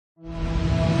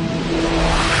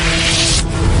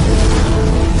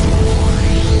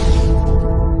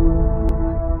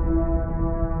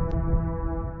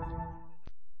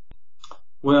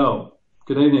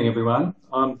Good evening, everyone.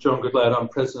 I'm John Goodlad. I'm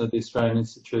President of the Australian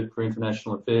Institute for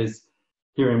International Affairs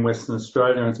here in Western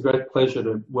Australia. And it's a great pleasure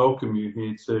to welcome you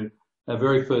here to our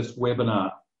very first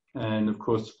webinar. And of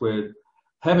course, we're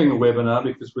having a webinar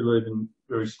because we live in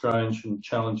very strange and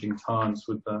challenging times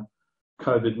with the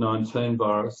Covid-19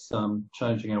 virus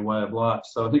changing our way of life.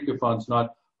 So I think you'll find tonight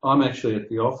I'm actually at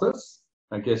the office.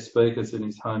 Our guest speaker's in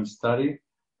his home study.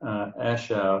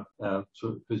 Ash,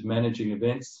 who's managing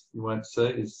events, you won't see,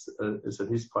 is at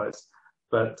his place.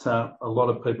 But a lot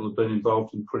of people have been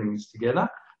involved in putting this together,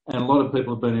 and a lot of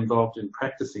people have been involved in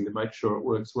practicing to make sure it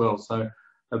works well. So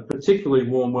a particularly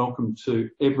warm welcome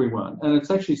to everyone. And it's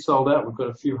actually sold out. We've got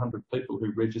a few hundred people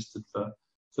who registered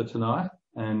for tonight,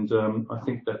 and I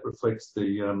think that reflects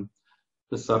the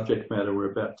subject matter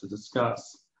we're about to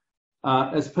discuss.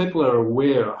 As people are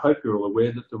aware, I hope you're all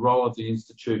aware that the role of the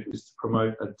Institute is to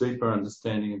promote a deeper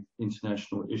understanding of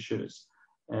international issues.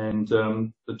 And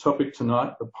the topic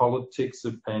tonight, the politics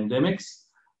of pandemics,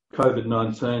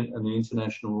 COVID-19 and the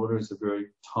international order, is a very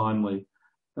timely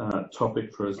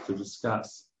topic for us to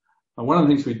discuss. One of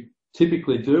the things we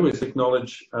typically do is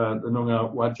acknowledge the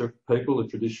Noongar Whadjuk people, the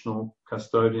traditional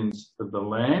custodians of the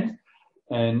land.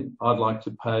 And I'd like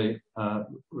to pay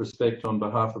respect on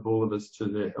behalf of all of us to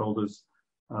their elders,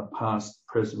 past,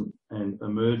 present and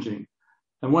emerging.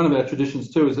 And one of our traditions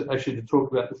too is actually to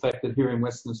talk about the fact that here in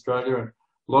Western Australia, and a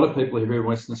lot of people are here in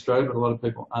Western Australia, but a lot of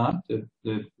people aren't.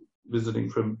 They're visiting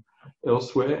from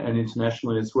elsewhere and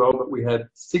internationally as well. But we had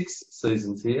 6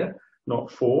 seasons here, not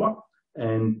 4.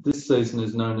 And this season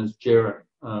is known as Jera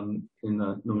in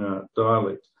the Noongar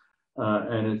dialect.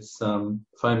 And it's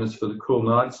famous for the cool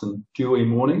nights and dewy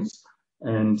mornings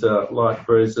and light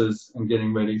breezes and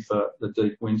getting ready for the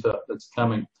deep winter that's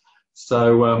coming.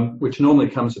 So, which normally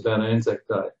comes about Anzac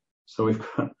Day. So we've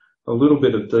got a little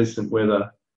bit of decent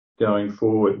weather going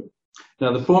forward.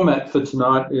 Now the format for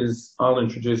tonight is I'll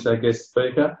introduce our guest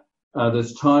speaker.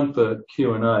 There's time for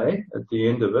Q&A at the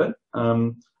end of it.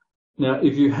 Now,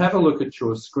 if you have a look at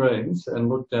your screens and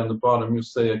look down the bottom, you'll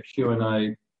see a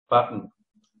Q&A button.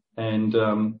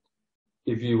 And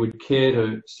if you would care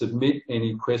to submit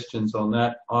any questions on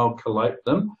that, I'll collate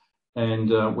them,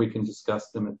 and we can discuss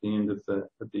them at the end of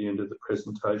the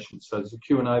presentation. So there's a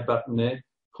Q&A button there.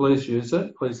 Please use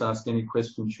it. Please ask any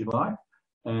questions you like,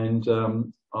 and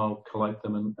I'll collate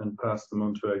them and pass them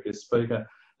on to our guest speaker.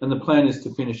 And the plan is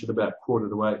to finish at about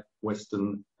 7:45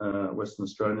 Western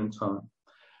Australian time.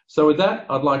 So with that,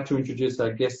 I'd like to introduce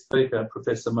our guest speaker,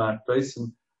 Professor Mark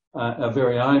Beeson. Our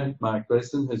very own Mark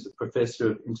Beeson, who's a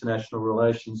Professor of International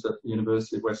Relations at the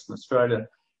University of Western Australia.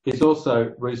 He's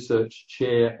also Research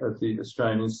Chair of the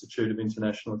Australian Institute of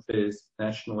International Affairs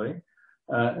nationally,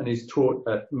 and he's taught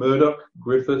at Murdoch,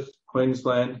 Griffith,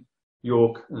 Queensland,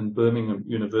 York and Birmingham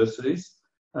universities.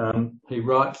 He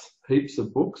writes heaps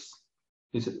of books.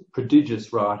 He's a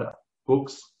prodigious writer,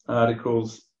 books,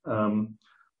 articles,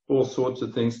 all sorts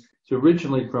of things. He's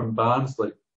originally from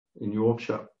Barnsley in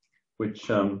Yorkshire,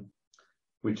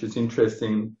 which is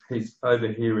interesting. He's over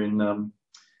here in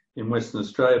Western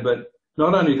Australia, but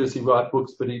not only does he write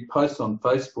books, but he posts on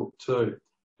Facebook too.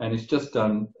 And he's just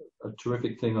done a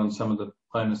terrific thing on some of the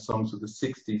famous songs of the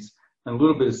 60s, and a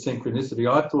little bit of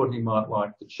synchronicity. I thought he might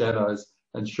like the Shadows,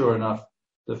 and sure enough,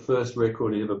 the first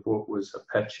record he ever bought was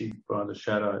Apache by the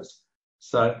Shadows.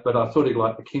 So, but I thought he'd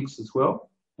like the Kinks as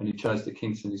well, and he chose the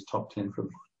Kinks in his top 10 from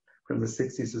the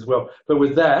 60s as well. But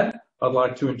with that, I'd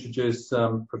like to introduce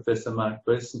Professor Mark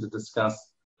Beeson to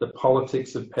discuss the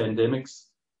politics of pandemics,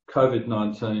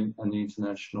 COVID-19 and the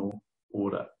international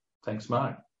order. Thanks,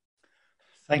 Mark.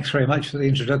 Thanks very much for the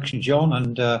introduction, John,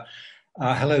 and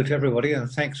hello to everybody, and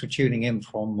thanks for tuning in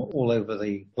from all over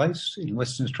the place in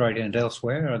Western Australia and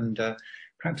elsewhere. And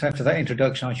perhaps after that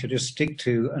introduction, I should just stick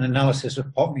to an analysis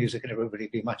of pop music, and everybody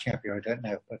would be much happier. I don't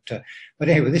know, but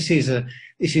anyway, this is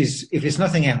if it's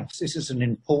nothing else, this is an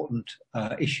important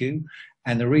issue,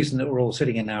 and the reason that we're all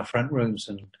sitting in our front rooms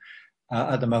and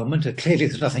at the moment, clearly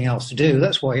there's nothing else to do.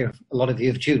 That's why a lot of you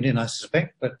have tuned in, I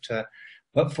suspect.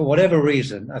 But for whatever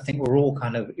reason, I think we're all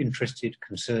kind of interested,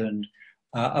 concerned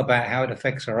about how it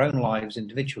affects our own lives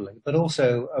individually, but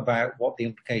also about what the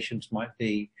implications might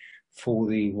be for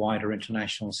the wider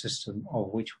international system,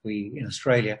 of which we in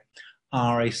Australia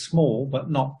are a small but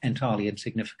not entirely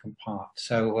insignificant part.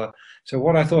 So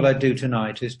what I thought I'd do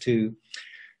tonight is to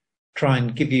try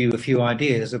and give you a few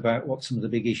ideas about what some of the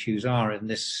big issues are in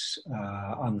this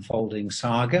unfolding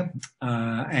saga.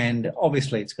 And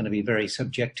obviously it's going to be very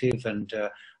subjective, and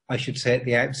I should say at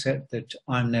the outset that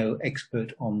I'm no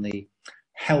expert on the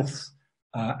health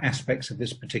aspects of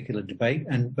this particular debate.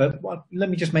 But let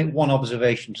me just make one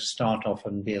observation to start off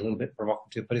and be a little bit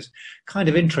provocative. But it's kind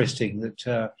of interesting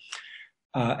that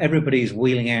everybody's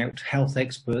wheeling out health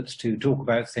experts to talk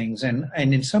about things, and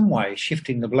in some way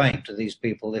shifting the blame to these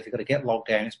people. If you've got to get locked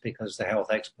down, it's because the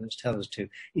health experts tell us to.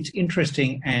 It's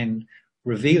interesting and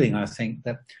revealing, I think,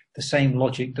 that the same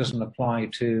logic doesn't apply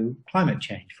to climate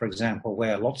change, for example,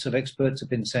 where lots of experts have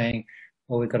been saying,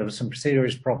 well, we've got some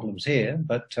serious problems here,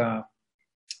 but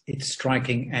it's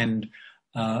striking and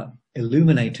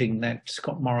illuminating that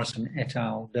Scott Morrison et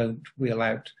al. Don't wheel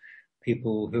out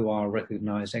people who are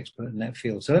recognized expert in that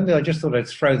field. So I just thought I'd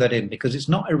throw that in because it's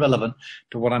not irrelevant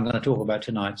to what I'm going to talk about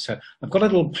tonight. So I've got a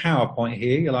little PowerPoint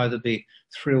here. You'll either be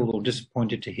thrilled or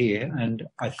disappointed to hear. And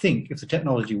I think if the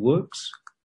technology works,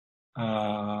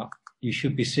 you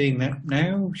should be seeing that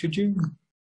now, should you?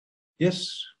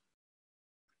 Yes?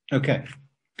 Okay,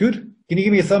 good. Can you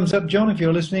give me a thumbs up, John, if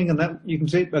you're listening and that you can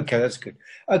see it? Okay, that's good.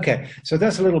 Okay, so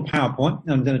that's a little PowerPoint.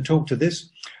 I'm going to talk to this.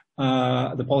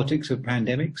 The politics of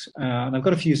pandemics, and I've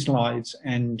got a few slides,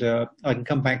 and I can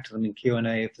come back to them in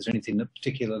Q&A if there's anything that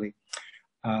particularly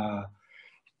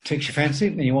takes your fancy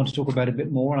and you want to talk about a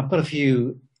bit more. And I've got a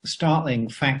few startling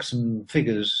facts and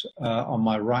figures on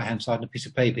my right-hand side, and a piece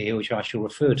of paper here, which I shall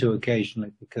refer to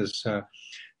occasionally because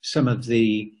some of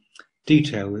the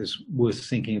detail is worth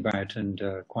thinking about and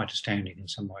quite astounding in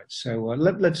some ways. So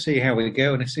let's see how we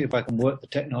go, and let's see if I can work the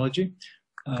technology.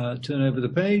 Turn over the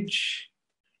page.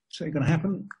 Is that going to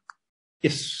happen?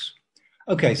 Yes.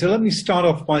 Okay, so let me start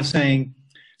off by saying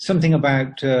something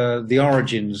about the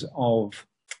origins of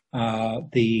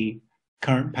the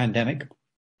current pandemic,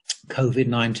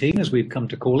 COVID-19, as we've come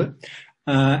to call it.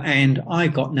 And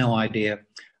I've got no idea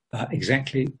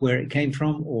exactly where it came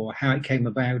from or how it came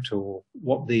about or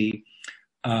what the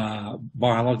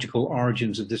biological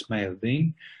origins of this may have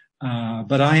been.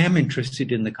 But I am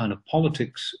interested in the kind of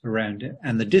politics around it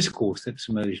and the discourse that's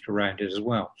emerged around it as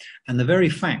well. And the very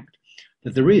fact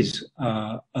that there is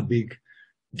a big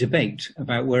debate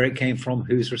about where it came from,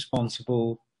 who's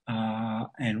responsible,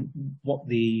 and what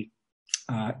the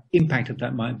impact of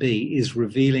that might be is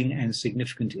revealing and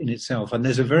significant in itself. And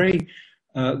there's a very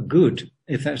good,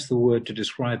 if that's the word to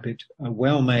describe it, a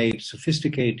well-made,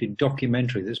 sophisticated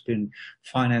documentary that's been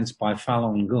financed by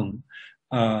Falun Gong,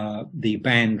 the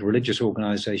banned religious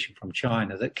organization from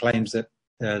China that claims that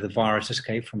the virus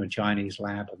escaped from a Chinese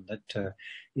lab and that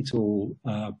it's all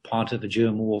part of a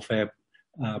germ warfare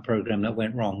program that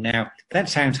went wrong. Now, that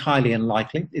sounds highly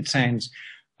unlikely. It sounds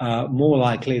more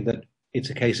likely that it's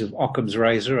a case of Occam's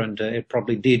razor, and it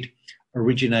probably did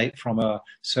originate from a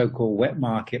so-called wet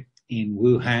market in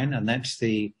Wuhan, and that's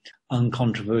the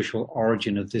uncontroversial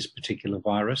origin of this particular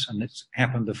virus, and it's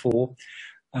happened before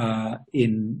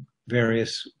in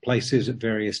various places at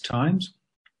various times.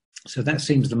 So that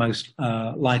seems the most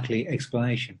likely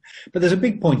explanation. But there's a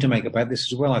big point to make about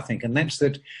this as well, I think, and that's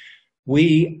that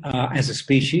we as a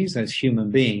species, as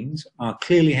human beings, are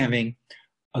clearly having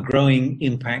a growing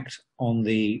impact on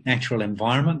the natural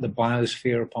environment, the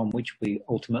biosphere upon which we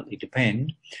ultimately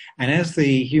depend. And as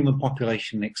the human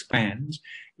population expands,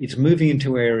 it's moving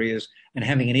into areas and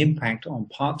having an impact on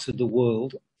parts of the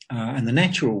world and the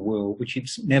natural world, which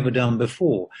it's never done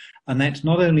before. And that's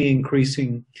not only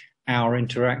increasing our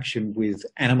interaction with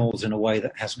animals in a way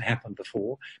that hasn't happened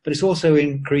before, but it's also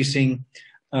increasing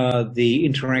the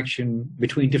interaction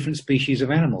between different species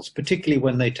of animals, particularly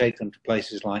when they take them to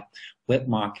places like wet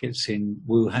markets in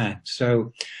Wuhan.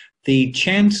 So the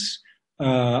chance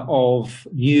of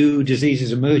new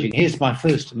diseases emerging, here's my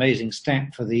first amazing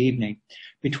stat for the evening.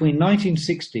 Between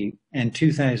 1960 and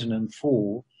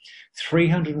 2004,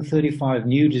 335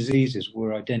 new diseases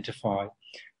were identified,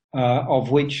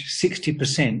 of which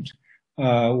 60%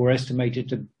 were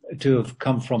estimated to have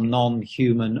come from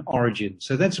non-human origin.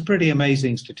 So that's a pretty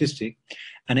amazing statistic,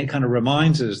 and it kind of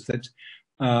reminds us that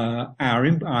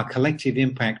our collective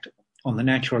impact on the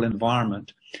natural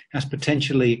environment has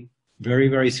potentially very,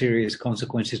 very serious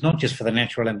consequences, not just for the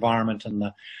natural environment and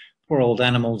the poor old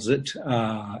animals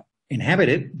that inhabit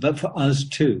it, but for us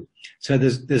too. So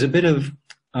there's a bit of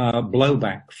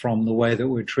blowback from the way that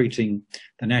we're treating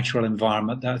the natural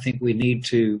environment that I think we need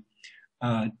to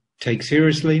take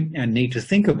seriously and need to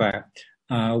think about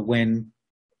when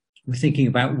we're thinking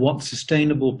about what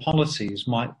sustainable policies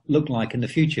might look like in the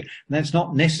future. And that's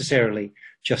not necessarily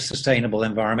just sustainable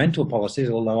environmental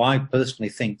policies, although I personally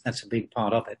think that's a big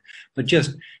part of it, but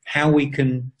just how we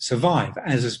can survive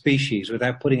as a species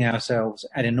without putting ourselves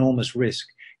at enormous risk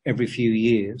every few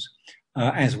years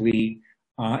as we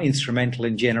are instrumental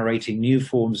in generating new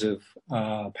forms of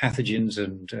pathogens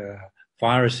and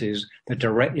viruses that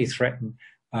directly threaten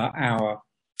our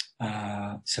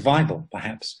survival,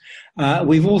 perhaps.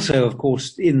 We've also, of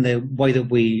course, in the way that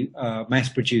we mass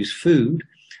produce food,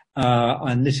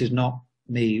 and this is not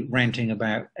me ranting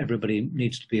about everybody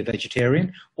needs to be a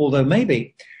vegetarian, although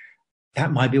maybe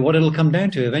that might be what it'll come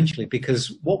down to eventually,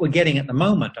 because what we're getting at the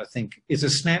moment, I think, is a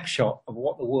snapshot of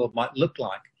what the world might look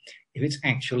like if it's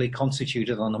actually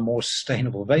constituted on a more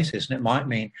sustainable basis. And it might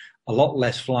mean a lot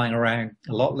less flying around,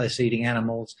 a lot less eating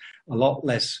animals, a lot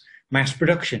less mass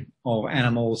production of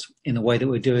animals in the way that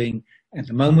we're doing at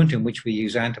the moment, in which we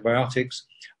use antibiotics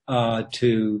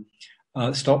to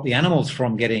stop the animals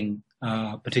from getting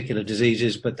particular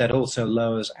diseases, but that also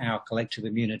lowers our collective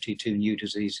immunity to new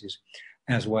diseases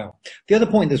as well. The other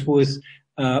point that's worth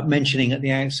mentioning at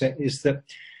the outset is that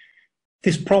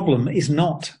this problem is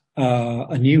not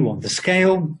a new one. The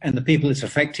scale and the people it's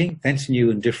affecting, that's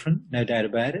new and different, no doubt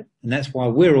about it. And that's why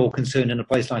we're all concerned in a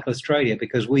place like Australia,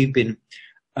 because we've been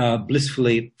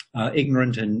blissfully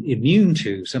ignorant and immune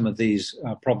to some of these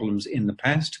problems in the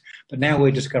past, but now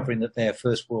we're discovering that they're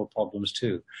first world problems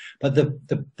too. But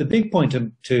the big point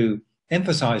to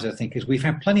emphasize, I think, is we've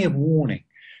had plenty of warning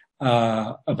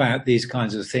about these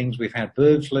kinds of things. We've had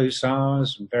bird flu,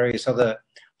 SARS, and various other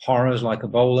horrors like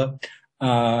Ebola,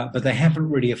 but they haven't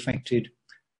really affected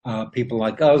people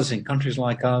like us in countries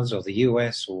like us, or the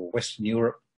US or Western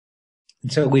Europe.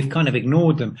 And so we've kind of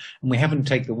ignored them, and we haven't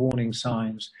taken the warning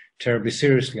signs terribly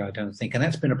seriously, I don't think. And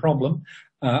that's been a problem.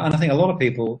 And I think a lot of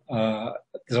people,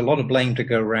 there's a lot of blame to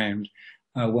go around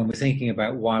when we're thinking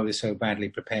about why we're so badly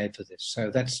prepared for this. So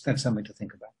that's something to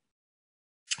think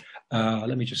about.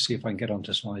 Let me just see if I can get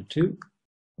onto slide 2,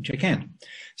 which I can.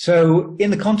 So in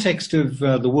the context of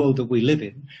the world that we live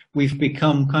in, we've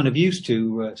become kind of used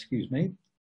to,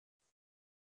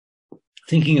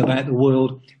 thinking about the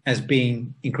world as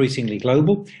being increasingly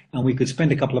global, and we could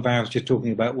spend a couple of hours just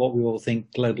talking about what we all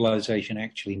think globalization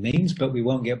actually means, but we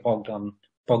won't get bogged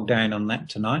down on that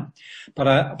tonight. But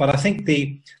I think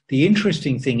the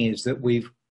interesting thing is that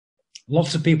we've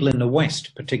lots of people in the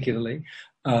West, particularly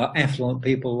affluent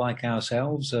people like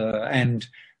ourselves, and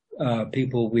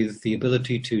people with the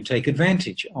ability to take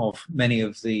advantage of many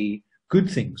of the good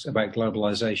things about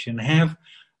globalization, have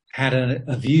had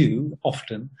a view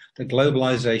often that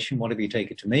globalization, whatever you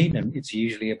take it to mean, and it's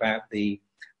usually about the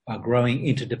growing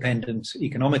interdependence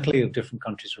economically of different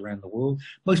countries around the world.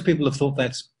 Most people have thought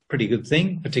that's a pretty good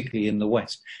thing, particularly in the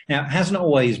West. Now, it hasn't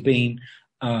always been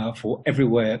for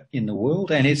everywhere in the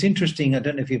world, and it's interesting, I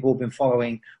don't know if you've all been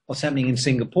following what's happening in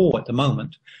Singapore at the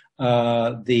moment.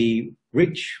 The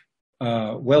rich,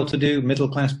 well-to-do,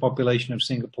 middle-class population of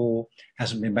Singapore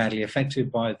hasn't been badly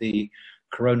affected by the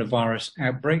coronavirus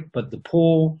outbreak, but the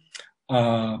poor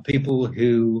people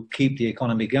who keep the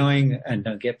economy going and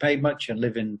don't get paid much and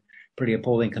live in pretty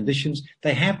appalling conditions,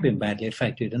 they have been badly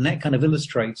affected. And that kind of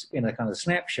illustrates in a kind of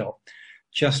snapshot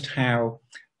just how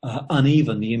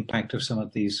uneven the impact of some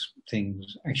of these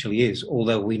things actually is.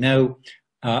 Although we know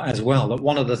as well that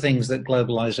one of the things that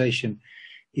globalization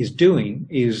is doing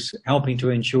is helping to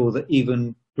ensure that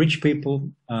even rich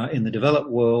people in the developed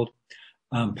world,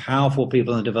 powerful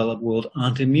people in the developed world,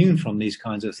 aren't immune from these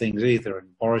kinds of things either.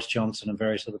 And Boris Johnson and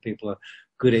various other people are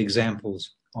good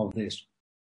examples of this.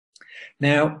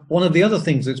 Now, one of the other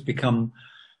things that's become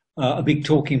a big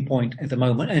talking point at the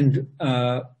moment,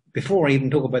 and before I even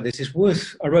talk about this, it's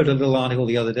worth, I wrote a little article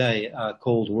the other day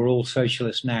called "We're All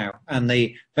Socialists Now." And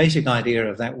the basic idea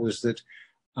of that was that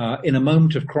in a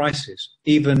moment of crisis,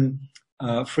 even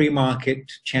free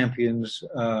market champions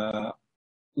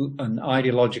and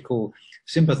ideological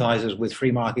sympathizers with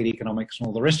free market economics and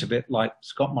all the rest of it, like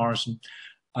Scott Morrison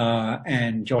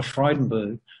and Josh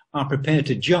Frydenberg, are prepared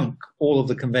to junk all of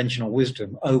the conventional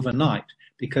wisdom overnight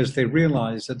because they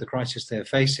realize that the crisis they're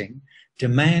facing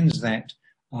demands that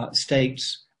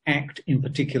states act in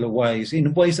particular ways,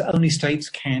 in ways that only states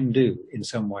can do in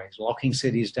some ways, locking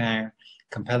cities down,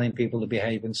 compelling people to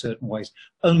behave in certain ways.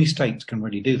 Only states can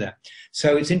really do that.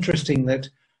 So it's interesting that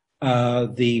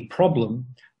the problem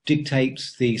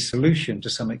dictates the solution to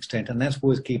some extent, and that's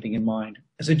worth keeping in mind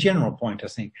as a general point, I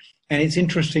think. And it's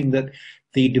interesting that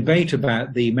the debate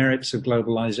about the merits of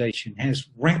globalization has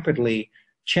rapidly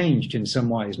changed in some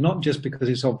ways, not just because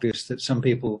it's obvious that some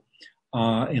people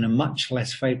are in a much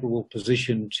less favorable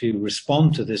position to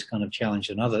respond to this kind of challenge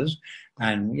than others.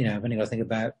 And, you know, when I think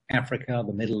about Africa,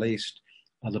 the Middle East,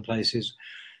 other places,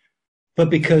 but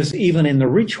because even in the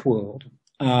rich world,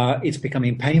 it's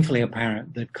becoming painfully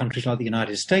apparent that countries like the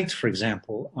United States, for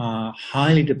example, are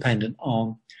highly dependent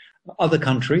on other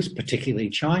countries, particularly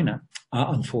China,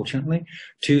 unfortunately,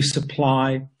 to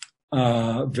supply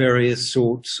various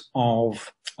sorts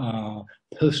of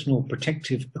personal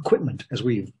protective equipment, as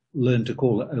we've learned to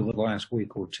call it over the last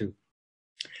week or two.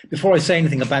 Before I say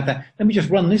anything about that, let me just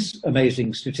run this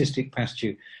amazing statistic past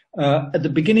you. At the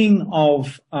beginning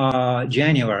of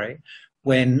January,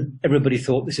 when everybody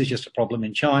thought this is just a problem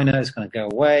in China, it's going to go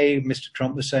away, Mr.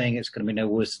 Trump was saying it's going to be no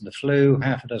worse than the flu,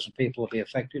 half a dozen people will be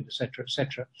affected, etc.,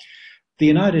 etc. The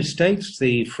United States,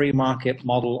 the free market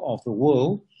model of the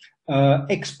world,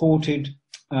 exported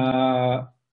their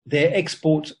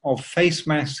exports of face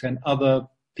masks and other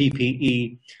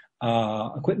PPE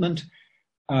equipment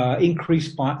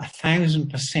increased by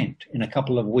 1,000% in a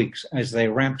couple of weeks as they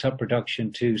ramped up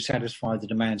production to satisfy the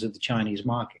demands of the Chinese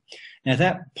market. Now,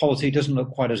 that policy doesn't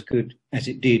look quite as good as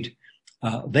it did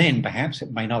then, perhaps.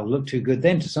 It may not look too good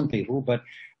then to some people, but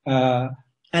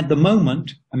at the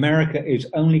moment, America is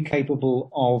only capable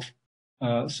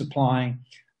of supplying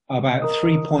about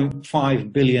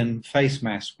 3.5 billion face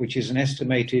masks, which is an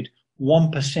estimated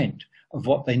 1% of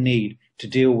what they need to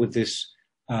deal with this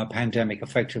pandemic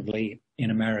effectively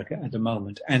in America at the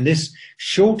moment. And this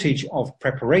shortage of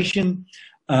preparation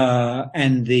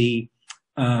and the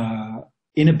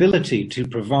inability to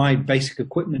provide basic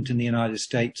equipment in the United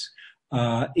States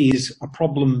is a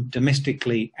problem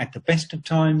domestically at the best of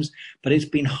times, but it's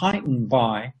been heightened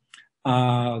by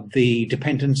the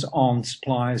dependence on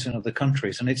suppliers in other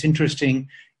countries. And it's interesting,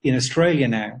 in Australia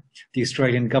now, the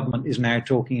Australian government is now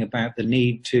talking about the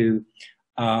need to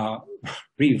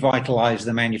revitalise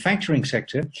the manufacturing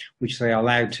sector, which they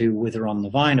allowed to wither on the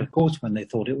vine, of course, when they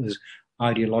thought it was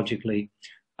ideologically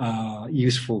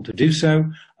useful to do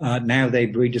so. Now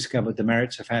they've rediscovered the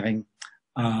merits of having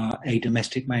a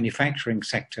domestic manufacturing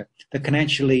sector that can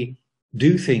actually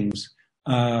do things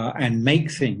and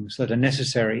make things that are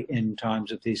necessary in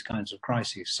times of these kinds of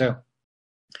crises. So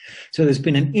there's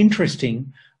been an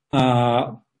interesting,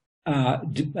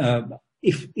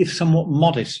 if somewhat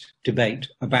modest, debate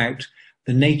about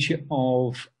the nature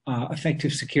of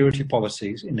effective security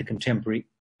policies in the contemporary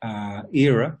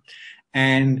era,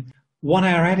 and what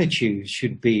our attitudes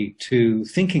should be to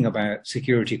thinking about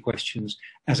security questions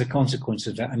as a consequence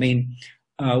of that. I mean,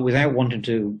 without wanting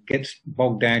to get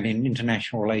bogged down in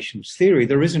international relations theory,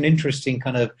 there is an interesting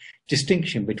kind of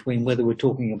distinction between whether we're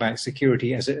talking about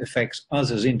security as it affects us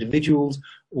as individuals,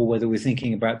 or whether we're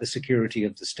thinking about the security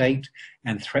of the state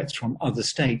and threats from other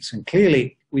states. And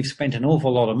clearly, we've spent an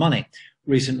awful lot of money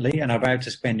recently, and are about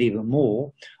to spend even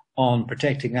more, on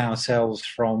protecting ourselves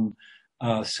from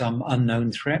some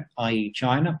unknown threat, i.e.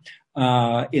 China,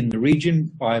 in the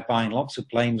region, by buying lots of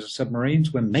planes and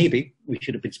submarines, when maybe we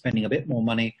should have been spending a bit more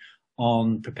money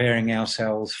on preparing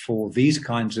ourselves for these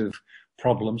kinds of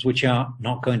problems, which are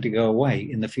not going to go away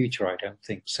in the future, I don't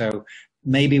think. So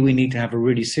maybe we need to have a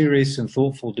really serious and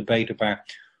thoughtful debate about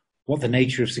what the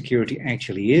nature of security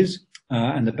actually is,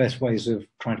 and the best ways of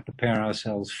trying to prepare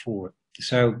ourselves for it.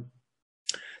 So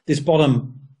this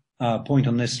bottom point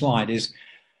on this slide is,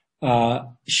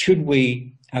 should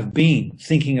we have been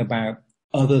thinking about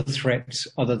other threats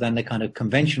other than the kind of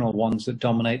conventional ones that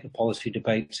dominate the policy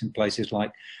debates in places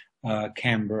like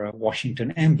Canberra,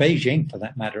 Washington, and Beijing, for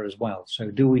that matter, as well?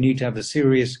 So do we need to have a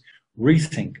serious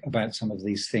rethink about some of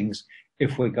these things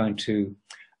if we're going to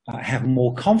have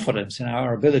more confidence in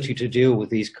our ability to deal with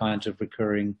these kinds of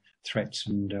recurring threats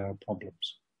and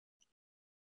problems?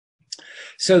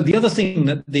 So the other thing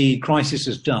that the crisis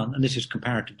has done, and this is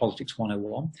Comparative Politics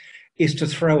 101, is to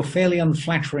throw a fairly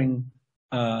unflattering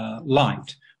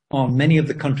light on many of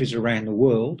the countries around the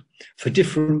world for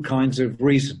different kinds of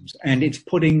reasons. And it's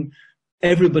putting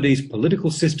everybody's political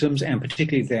systems, and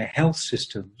particularly their health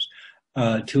systems,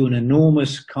 to an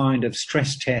enormous kind of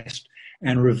stress test,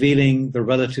 and revealing the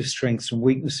relative strengths and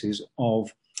weaknesses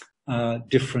of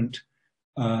different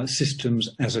systems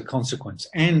as a consequence,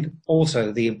 and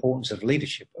also the importance of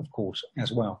leadership, of course,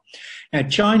 as well. Now,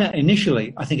 China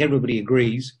initially, I think everybody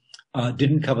agrees,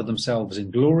 didn't cover themselves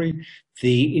in glory.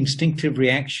 The instinctive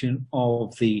reaction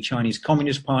of the Chinese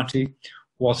Communist Party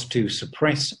was to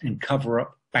suppress and cover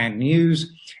up bad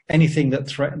news. Anything that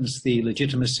threatens the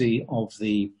legitimacy of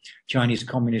the Chinese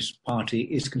Communist Party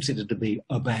is considered to be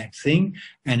a bad thing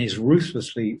and is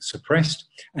ruthlessly suppressed.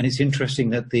 And it's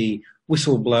interesting that the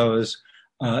whistleblowers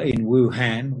in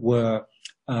Wuhan were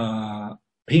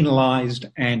penalized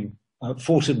and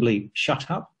forcibly shut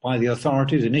up by the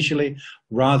authorities initially,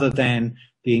 rather than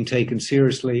being taken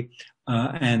seriously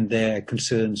and their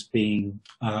concerns being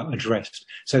addressed.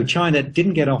 So China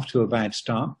didn't get off to a bad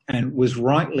start, and was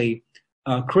rightly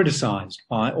criticized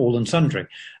by all and sundry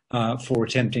for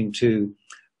attempting to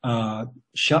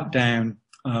shut down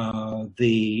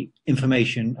the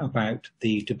information about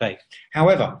the debate.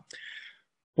 However,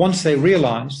 once they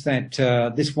realized that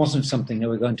this wasn't something they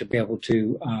were going to be able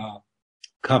to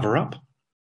cover up,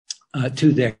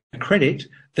 to their credit,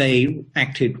 they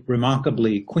acted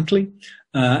remarkably quickly,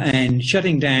 and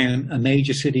shutting down a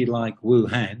major city like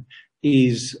Wuhan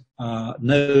is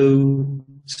no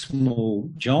small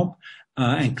job,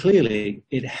 and clearly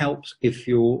it helps if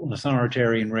you're an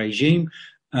authoritarian regime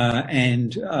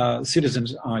and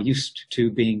citizens are used to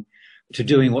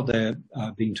doing what they're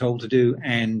being told to do,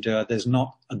 and there's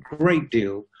not a great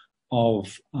deal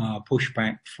of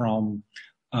pushback from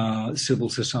civil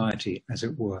society, as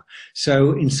it were.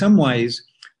 So in some ways,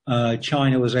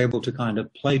 China was able to kind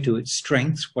of play to its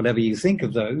strengths, whatever you think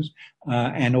of those,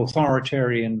 and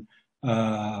authoritarian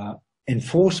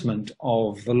enforcement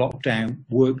of the lockdown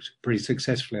worked pretty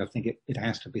successfully, I think it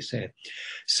has to be said.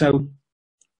 So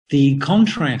the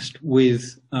contrast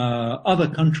with other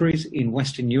countries in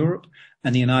Western Europe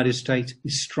and the United States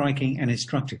is striking and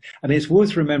instructive. I mean, it's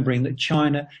worth remembering that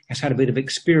China has had a bit of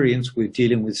experience with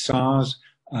dealing with SARS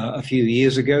a few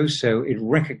years ago, so it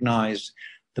recognized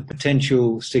the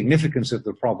potential significance of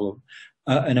the problem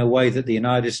in a way that the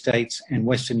United States and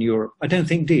Western Europe, I don't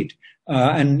think, did.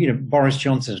 And, you know, Boris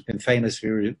Johnson has been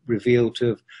famously revealed to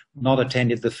have not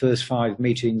attended the first 5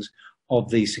 meetings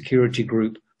of the security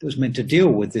group that was meant to deal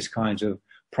with this kind of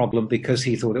problem because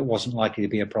he thought it wasn't likely to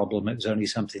be a problem. It was only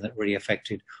something that really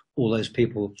affected all those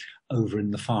people over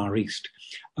in the Far East.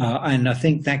 And I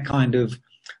think that kind of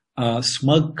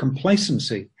smug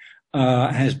complacency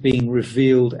has been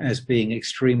revealed as being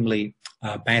extremely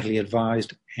badly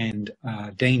advised and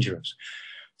dangerous.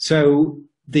 So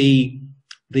the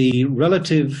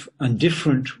relative and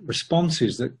different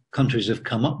responses that countries have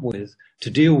come up with to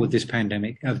deal with this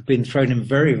pandemic have been thrown in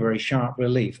very, very sharp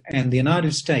relief. And the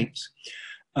United States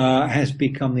has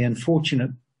become the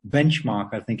unfortunate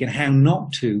benchmark, I think, in how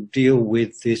not to deal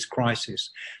with this crisis.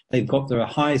 They've got the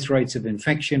highest rates of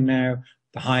infection now,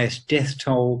 the highest death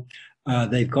toll.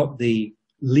 They've got the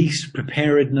least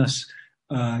preparedness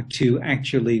to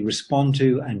actually respond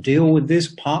to and deal with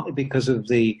this, partly because of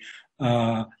the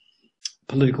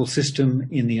political system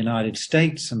in the United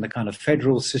States and the kind of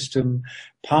federal system,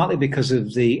 partly because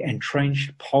of the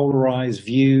entrenched, polarized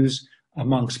views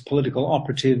amongst political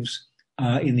operatives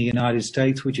in the United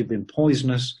States, which have been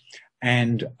poisonous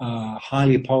and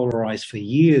highly polarized for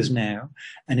years now.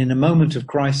 And in a moment of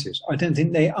crisis, I don't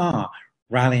think they are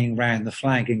rallying around the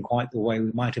flag in quite the way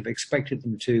we might have expected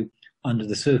them to under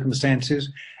the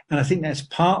circumstances. And I think that's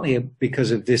partly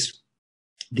because of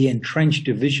the entrenched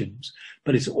divisions,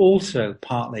 but it's also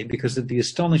partly because of the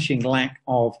astonishing lack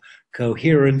of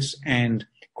coherence and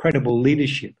credible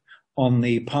leadership on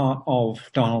the part of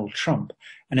Donald Trump.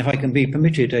 And if I can be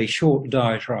permitted a short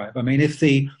diatribe, I mean, if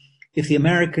the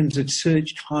Americans had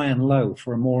searched high and low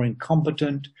for a more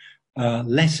incompetent,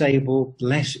 less able,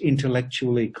 less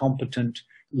intellectually competent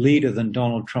leader than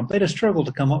Donald Trump, they'd have struggled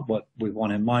to come up with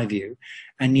one, in my view.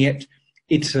 And yet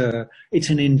it's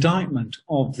an indictment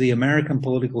of the American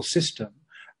political system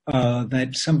that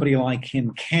somebody like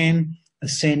him can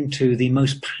ascend to the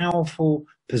most powerful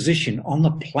position on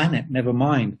the planet, never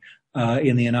mind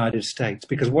in the United States,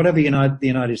 because whatever the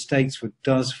United States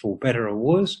does, for better or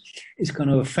worse, is going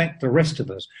to affect the rest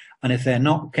of us. And if they're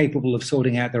not capable of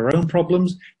sorting out their own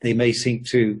problems, they may seek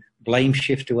to blame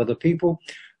shift to other people.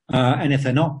 And if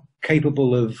they're not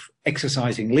capable of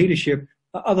exercising leadership,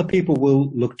 other people will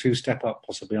look to step up,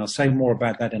 possibly. I'll say more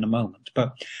about that in a moment.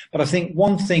 But I think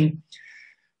one thing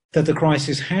that the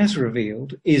crisis has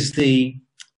revealed is the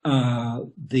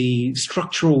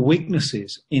structural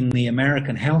weaknesses in the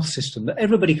American health system that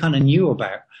everybody kind of knew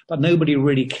about, but nobody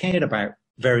really cared about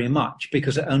very much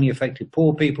because it only affected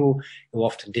poor people who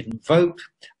often didn't vote.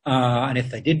 And if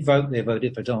they did vote, they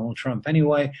voted for Donald Trump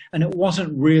anyway. And it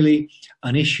wasn't really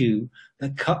an issue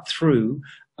that cut through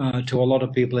to a lot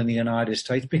of people in the United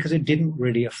States because it didn't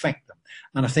really affect them.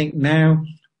 And I think now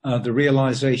the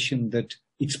realization that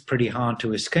it's pretty hard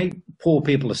to escape. Poor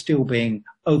people are still being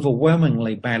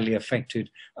overwhelmingly badly affected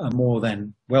more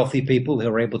than wealthy people who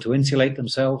are able to insulate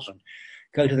themselves and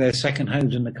go to their second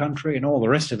homes in the country and all the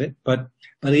rest of it. But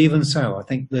even so, I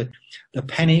think that the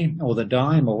penny or the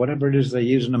dime or whatever it is they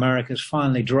use in America has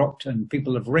finally dropped, and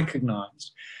people have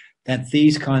recognized that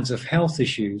these kinds of health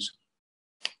issues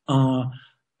are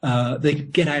they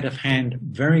get out of hand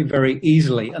very, very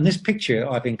easily. And this picture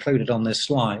I've included on this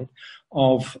slide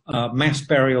of mass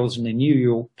burials in the New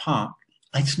York Park,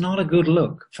 it's not a good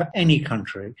look for any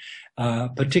country,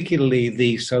 particularly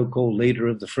the so-called leader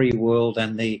of the free world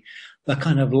and the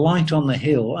kind of light on the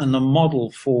hill and the model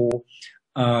for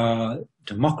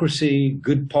democracy,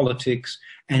 good politics,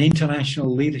 and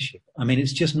international leadership. I mean,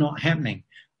 it's just not happening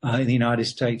in the United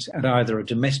States at either a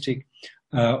domestic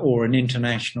or an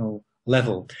international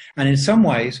level. And in some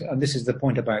ways, and this is the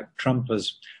point about Trump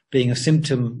as being a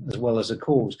symptom as well as a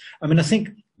cause. I mean, I think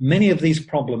many of these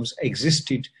problems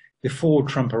existed before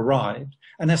Trump arrived,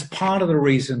 and that's part of the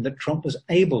reason that Trump was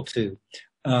able to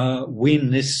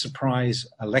win this surprise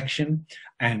election,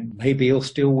 and maybe he'll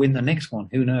still win the next one.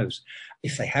 Who knows?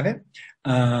 If they have it,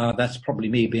 that's probably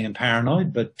me being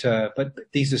paranoid. But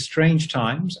these are strange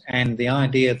times, and the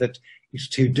idea that it's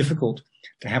too difficult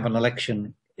to have an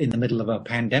election in the middle of a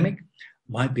pandemic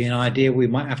might be an idea we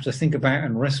might have to think about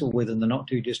and wrestle with in the not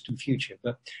too distant future.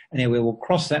 But anyway, we'll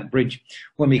cross that bridge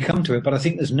when we come to it. But I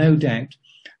think there's no doubt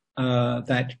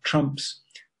that Trump's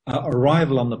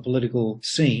arrival on the political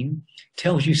scene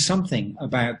tells you something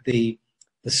about the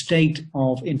state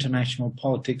of international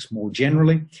politics more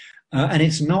generally. And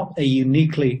it's not a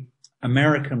uniquely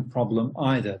American problem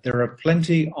either. There are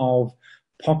plenty of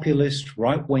populist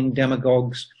right-wing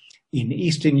demagogues in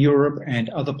Eastern Europe and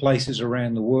other places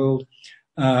around the world.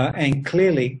 And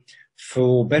clearly,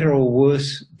 for better or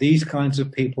worse, these kinds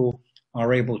of people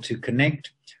are able to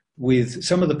connect with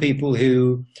some of the people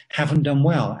who haven't done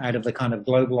well out of the kind of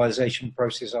globalization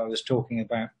process I was talking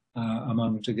about a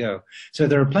moment ago. So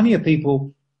there are plenty of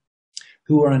people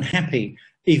who are unhappy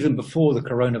even before the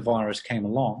coronavirus came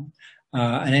along.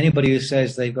 And anybody who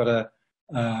says they've got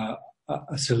a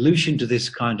solution to this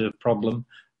kind of problem,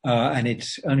 and it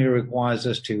only requires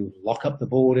us to lock up the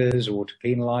borders or to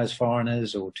penalize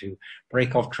foreigners or to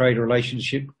break off trade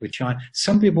relationship with China.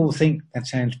 Some people think that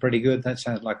sounds pretty good. That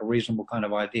sounds like a reasonable kind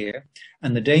of idea.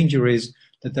 And the danger is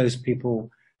that those people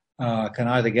can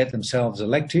either get themselves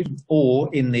elected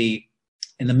or in the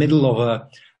middle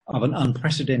of an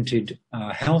unprecedented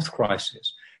health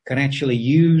crisis can actually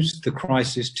use the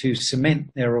crisis to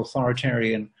cement their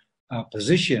authoritarian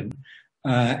position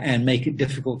and make it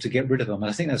difficult to get rid of them. And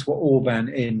I think that's what Orban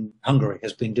in Hungary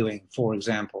has been doing, for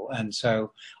example. And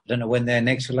so I don't know when their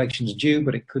next election is due,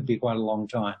 but it could be quite a long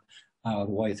time the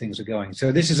way things are going.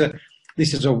 So this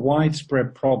is a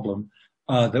widespread problem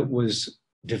that was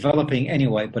developing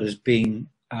anyway, but is being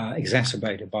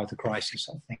exacerbated by the crisis,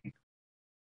 I think.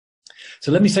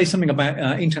 So let me say something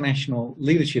about international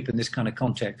leadership in this kind of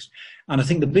context. And I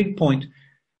think the big point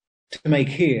to make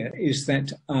here is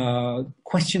that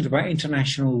questions about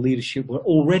international leadership were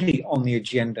already on the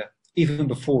agenda even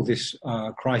before this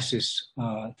crisis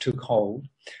took hold.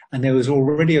 And there was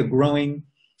already a growing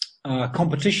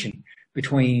competition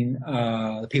between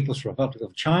the People's Republic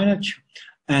of China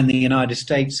and the United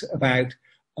States about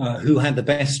who had the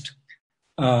best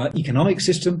economic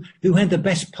system, who had the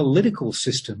best political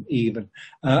system even.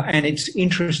 And it's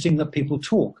interesting that people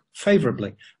talk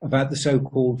favorably about the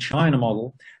so-called China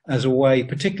model as a way,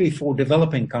 particularly for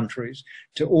developing countries,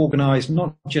 to organize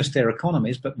not just their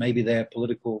economies, but maybe their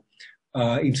political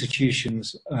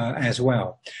institutions as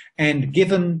well. And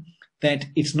given that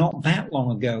it's not that long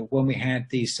ago when we had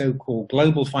the so-called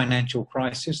global financial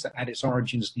crisis that had its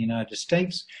origins in the United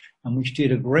States and which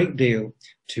did a great deal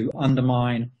to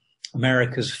undermine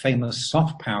America's famous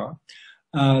soft power,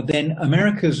 then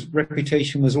America's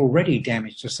reputation was already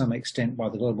damaged to some extent by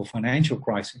the global financial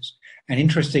crisis. And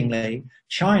interestingly,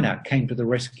 China came to the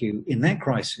rescue in that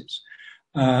crisis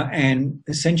and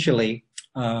essentially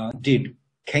did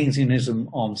Keynesianism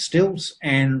on stilts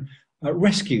and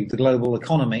rescued the global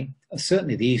economy,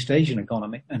 certainly the East Asian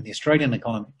economy and the Australian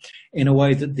economy, in a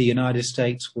way that the United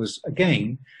States was,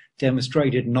 again,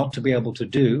 demonstrated not to be able to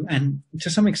do, and to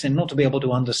some extent not to be able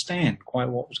to understand quite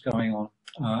what was going on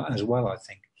as well, I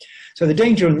think. So the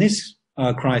danger in this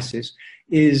crisis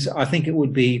is, I think it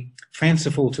would be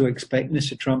fanciful to expect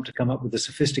Mr. Trump to come up with a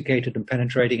sophisticated and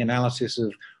penetrating analysis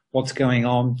of what's going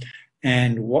on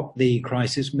and what the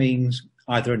crisis means,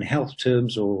 either in health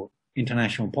terms or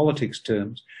international politics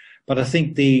terms. But I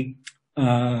think the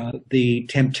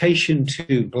temptation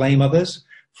to blame others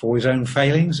for his own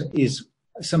failings is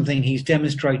something he's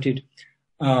demonstrated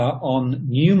on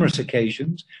numerous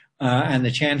occasions, and the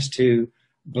chance to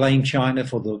blame China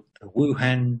for the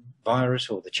Wuhan virus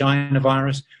or the China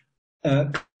virus,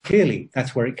 clearly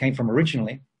that's where it came from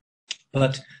originally,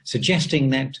 but suggesting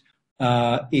that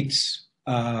it's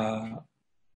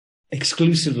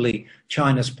exclusively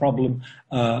China's problem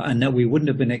and that we wouldn't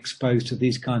have been exposed to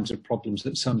these kinds of problems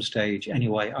at some stage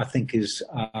anyway, I think is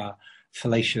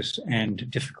fallacious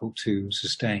and difficult to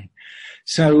sustain.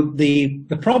 So the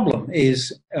problem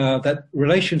is that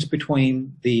relations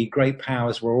between the great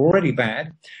powers were already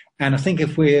bad. And I think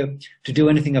if we're to do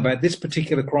anything about this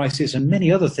particular crisis and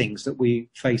many other things that we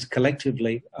face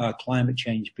collectively, climate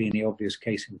change being the obvious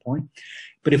case in point,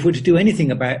 but if we're to do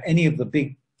anything about any of the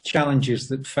big challenges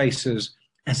that face us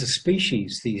as a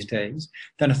species these days,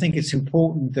 then I think it's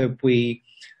important that we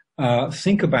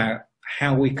think about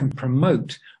how we can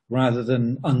promote rather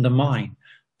than undermine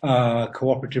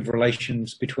cooperative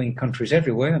relations between countries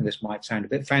everywhere. And this might sound a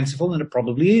bit fanciful, and it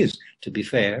probably is, to be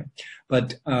fair,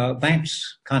 but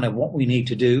that's kind of what we need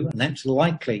to do, and that's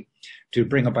likely to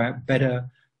bring about better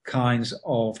kinds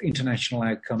of international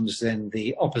outcomes than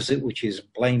the opposite, which is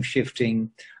blame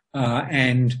shifting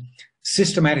and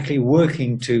systematically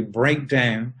working to break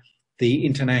down the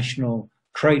international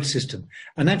trade system.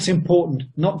 And that's important,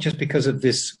 not just because of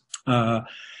this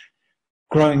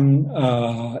growing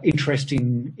interest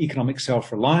in economic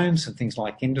self-reliance and things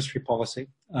like industry policy.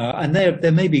 And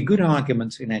there may be good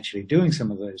arguments in actually doing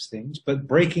some of those things, but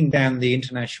breaking down the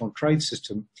international trade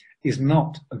system is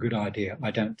not a good idea,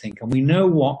 I don't think. And we know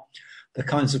what the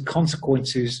kinds of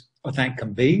consequences of that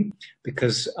can be,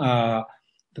 because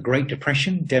the Great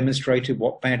Depression demonstrated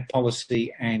what bad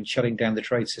policy and shutting down the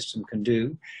trade system can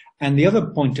do. And the other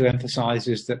point to emphasize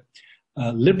is that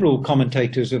liberal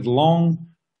commentators have long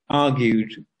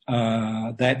argued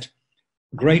that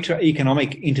greater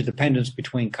economic interdependence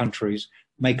between countries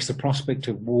makes the prospect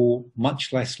of war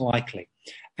much less likely.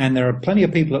 And there are plenty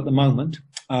of people at the moment,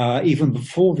 even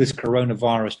before this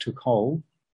coronavirus took hold,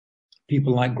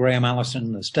 people like Graham Allison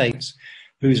in the States,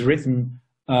 who's written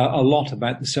a lot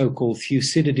about the so-called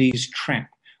Thucydides trap,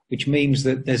 which means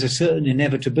that there's a certain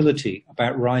inevitability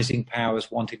about rising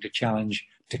powers wanting to challenge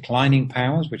declining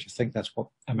powers, which I think that's what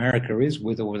America is,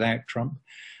 with or without Trump,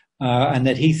 and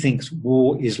that he thinks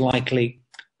war is likely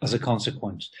as a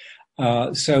consequence.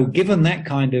 So given that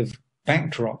kind of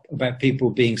backdrop about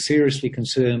people being seriously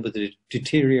concerned with the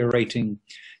deteriorating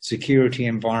security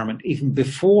environment even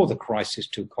before the crisis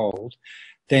took hold,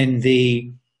 then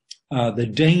the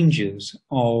dangers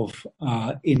of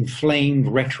inflamed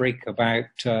rhetoric about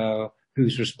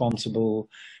who's responsible,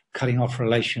 cutting off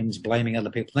relations, blaming other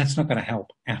people, that's not going to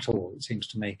help at all, it seems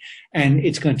to me. And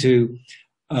it's going to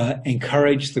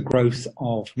encourage the growth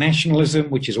of nationalism,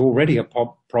 which is already a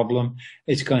problem.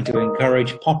 It's going to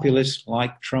encourage populists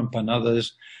like Trump and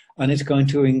others, and it's going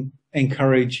to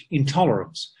encourage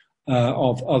intolerance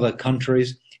of other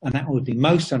countries. And that would be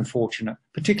most unfortunate,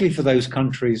 particularly for those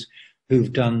countries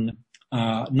who've done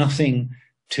nothing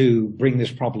to bring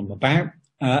this problem about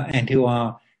and who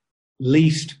are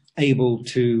least able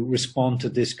to respond to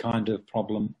this kind of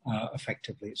problem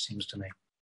effectively, it seems to me.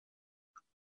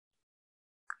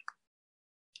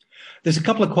 There's a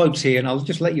couple of quotes here, and I'll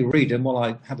just let you read them while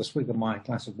I have a swig of my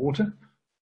glass of water.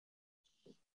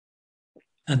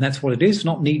 And that's what it is,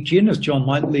 not neat gin, as John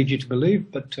might lead you to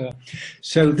believe. But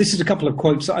so this is a couple of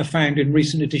quotes that I found in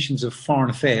recent editions of Foreign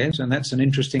Affairs, and that's an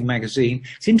interesting magazine.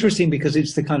 It's interesting because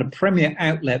it's the kind of premier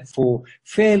outlet for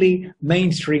fairly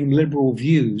mainstream liberal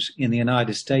views in the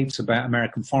United States about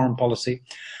American foreign policy.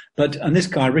 And this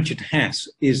guy, Richard Haas,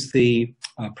 is the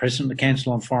president of the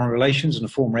Council on Foreign Relations and a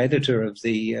former editor of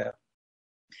the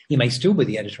he may still be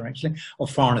the editor, actually,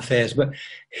 of Foreign Affairs, but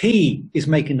he is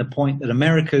making the point that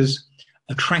America's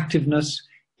attractiveness,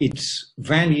 its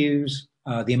values,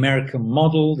 the American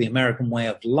model, the American way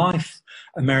of life,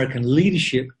 American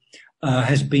leadership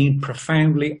has been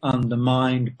profoundly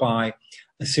undermined by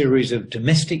a series of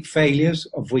domestic failures,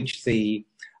 of which the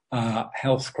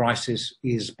health crisis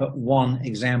is but one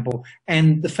example,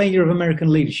 and the failure of American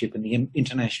leadership in the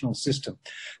international system.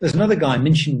 There's another guy,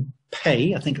 Minchin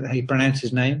Pei, I think that's how you pronounce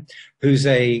his name, who's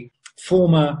a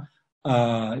former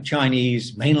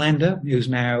Chinese mainlander, who's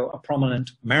now a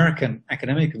prominent American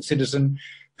academic and citizen,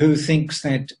 who thinks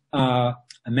that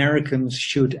Americans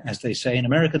should, as they say in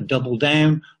America, double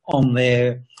down on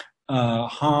their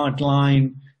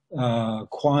hardline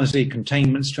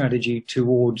quasi-containment strategy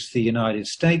towards the United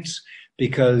States,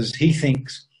 because he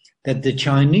thinks that the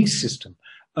Chinese system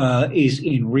is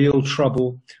in real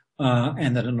trouble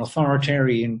and that an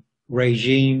authoritarian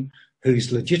regime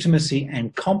whose legitimacy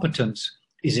and competence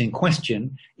is in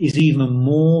question is even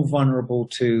more vulnerable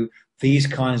to these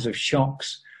kinds of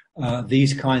shocks,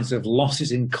 these kinds of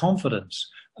losses in confidence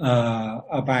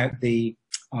about the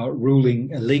ruling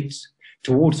elites,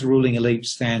 towards the ruling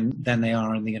elites than they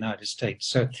are in the United States.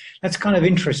 So that's kind of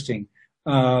interesting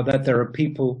that there are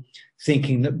people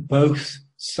thinking that both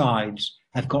sides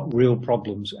have got real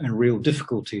problems and real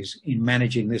difficulties in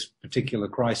managing this particular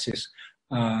crisis.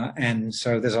 And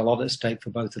so there's a lot at stake for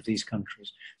both of these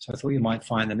countries. So I thought you might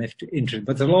find them interesting.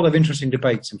 But there's a lot of interesting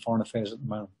debates in foreign affairs at the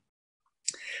moment.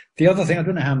 The other thing, I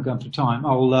don't know how I'm going for time.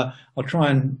 I'll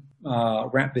try and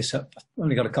wrap this up. I've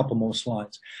only got a couple more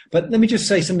slides. But let me just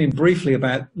say something briefly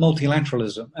about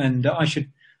multilateralism. And I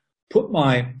should put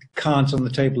my cards on the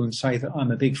table and say that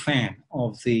I'm a big fan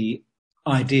of the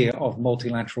idea of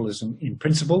multilateralism in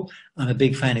principle. I'm a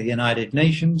big fan of the United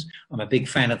Nations. I'm a big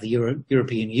fan of the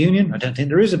European Union. I don't think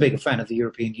there is a bigger fan of the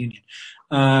European Union.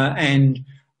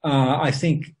 I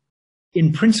think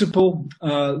in principle,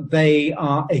 they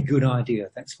are a good idea.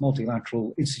 That's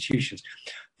multilateral institutions.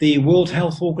 The World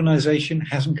Health Organization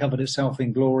hasn't covered itself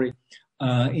in glory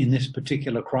in this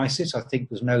particular crisis. I think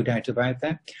there's no doubt about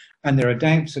that. And there are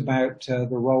doubts about the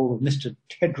role of Mr.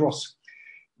 Tedros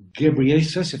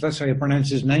Ghebreyesus, if that's how you pronounce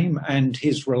his name, and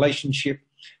his relationship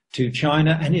to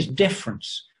China and his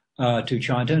deference to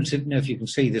China. I don't know if you can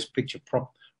see this picture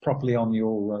properly on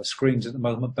your screens at the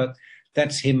moment, but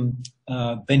that's him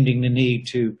bending the knee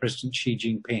to President Xi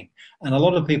Jinping. And a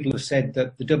lot of people have said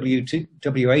that the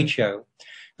WHO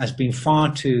has been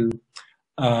far too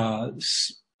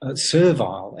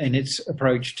servile in its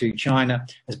approach to China,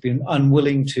 has been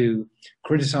unwilling to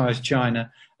criticize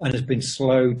China, and has been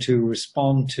slow to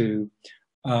respond to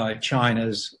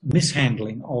China's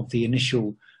mishandling of the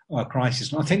initial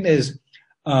crisis. And I think there's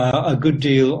a good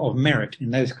deal of merit in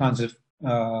those kinds of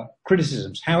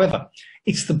criticisms. However,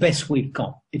 it's the best we've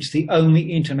got. It's the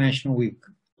only international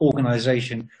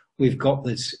organization we've got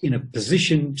that's in a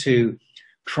position to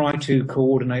try to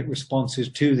coordinate responses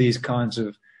to these kinds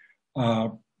of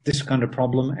this kind of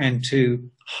problem, and to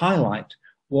highlight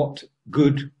what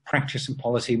good practice and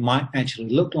policy might actually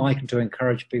look like, and to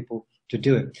encourage people to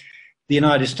do it. The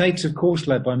United States, of course,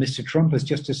 led by Mr. Trump, has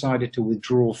just decided to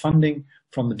withdraw funding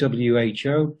from the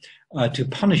WHO to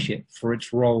punish it for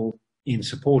its role in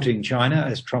supporting China,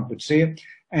 as Trump would see it.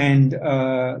 And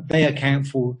they account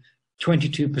for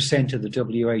 22% of the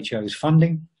WHO's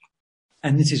funding.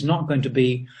 And this is not going to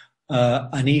be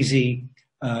an easy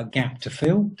gap to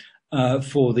fill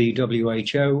for the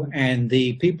WHO. And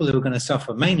the people who are going to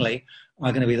suffer mainly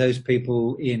are going to be those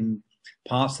people in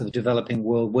parts of the developing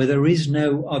world where there is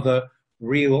no other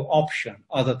real option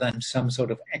other than some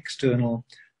sort of external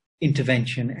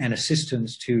intervention and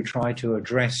assistance to try to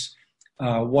address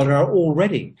what are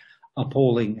already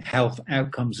appalling health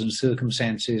outcomes and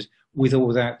circumstances with or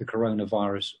without the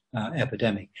coronavirus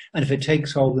epidemic. And if it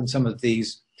takes hold in some of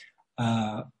these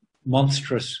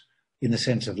monstrous, in the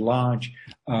sense of large,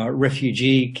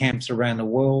 refugee camps around the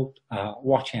world,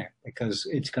 watch out, because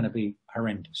it's going to be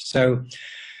horrendous. So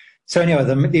anyway,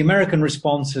 the American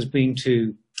response has been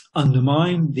to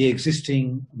undermine the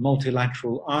existing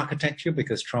multilateral architecture,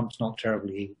 because Trump's not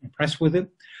terribly impressed with it.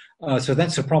 So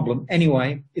that's a problem.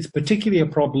 Anyway, it's particularly a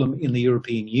problem in the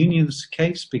European Union's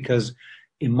case, because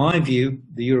in my view,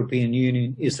 the European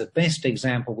Union is the best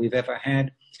example we've ever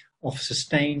had of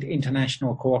sustained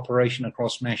international cooperation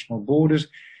across national borders.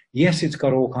 Yes, it's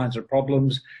got all kinds of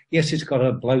problems. Yes, it's got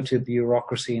a bloated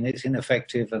bureaucracy and it's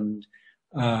ineffective and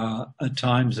at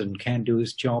times and can do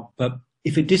its job. But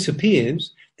if it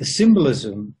disappears, the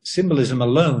symbolism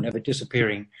alone of it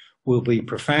disappearing will be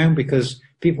profound, because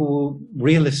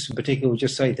realists in particular, will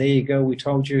just say, there you go, we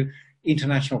told you,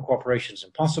 international cooperation is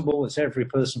impossible, it's every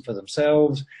person for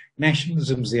themselves,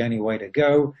 nationalism is the only way to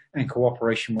go, and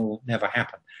cooperation will never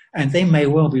happen. And they may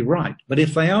well be right, but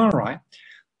if they are right,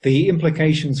 the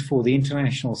implications for the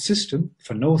international system,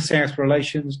 for North-South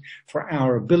relations, for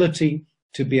our ability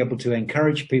to be able to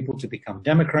encourage people to become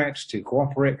democrats, to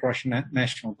cooperate across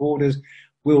national borders,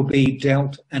 will be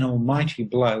dealt an almighty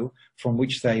blow from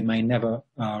which they may never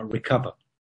recover.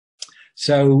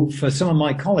 So for some of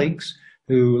my colleagues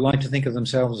who like to think of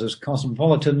themselves as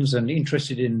cosmopolitans and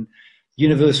interested in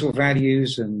universal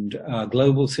values and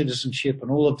global citizenship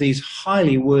and all of these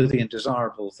highly worthy and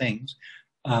desirable things,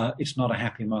 it's not a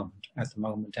happy moment at the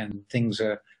moment, and things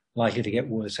are likely to get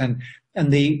worse.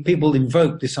 And the people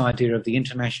invoke this idea of the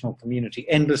international community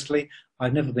endlessly.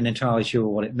 I've never been entirely sure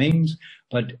what it means,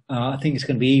 but I think it's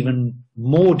going to be even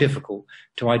more difficult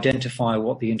to identify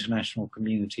what the international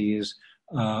community is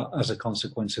as a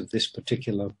consequence of this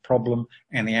particular problem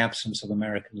and the absence of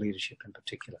American leadership in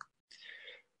particular.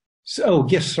 So,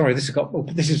 yes, sorry, this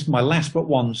is my last but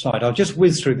one slide. I'll just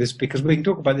whiz through this because we can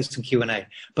talk about this in Q&A.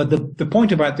 But the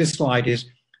point about this slide is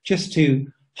just to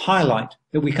highlight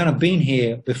that we've kind of been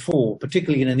here before,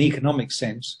 particularly in an economic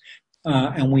sense,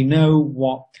 and we know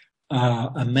what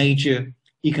a major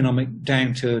economic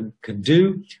downturn can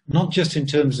do, not just in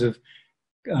terms of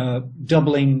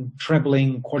doubling,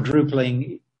 trebling,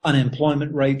 quadrupling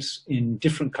unemployment rates in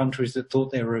different countries that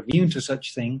thought they were immune to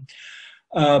such thing,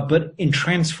 but in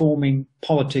transforming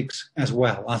politics as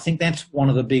well. I think that's one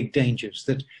of the big dangers,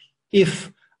 that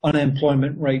if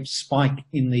unemployment rates spike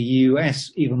in the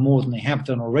US even more than they have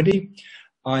done already,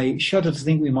 I shudder to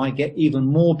think we might get even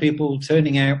more people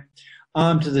turning out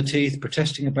armed to the teeth,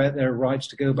 protesting about their rights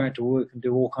to go back to work and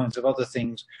do all kinds of other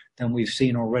things than we've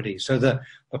seen already. So the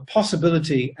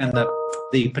possibility and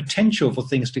the potential for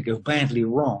things to go badly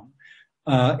wrong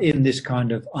in this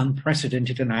kind of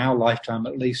unprecedented, in our lifetime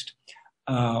at least,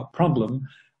 problem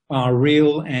are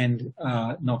real and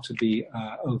not to be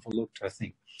overlooked, I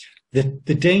think.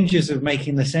 The dangers of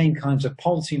making the same kinds of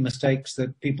policy mistakes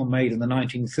that people made in the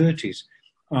 1930s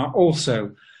are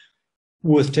also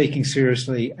worth taking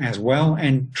seriously as well.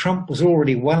 And Trump was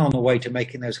already well on the way to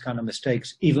making those kind of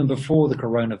mistakes even before the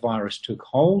coronavirus took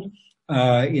hold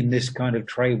in this kind of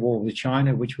trade war with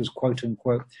China, which was quote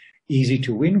unquote easy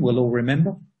to win. We'll all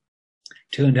remember.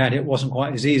 Turned out it wasn't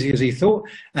quite as easy as he thought.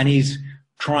 And he's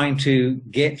trying to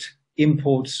get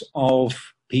imports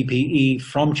of PPE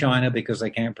from China because they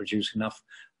can't produce enough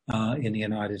in the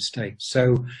United States.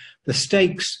 So the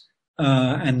stakes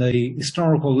and the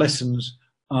historical lessons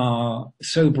are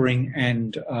sobering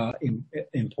and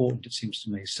important, it seems to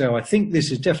me. So I think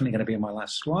this is definitely going to be my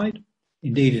last slide.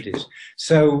 Indeed it is.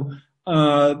 So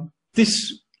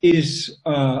this is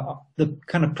the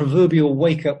kind of proverbial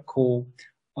wake-up call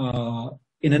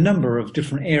in a number of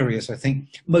different areas, I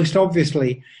think. Most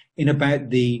obviously in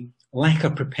about the lack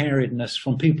of preparedness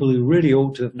from people who really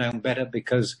ought to have known better,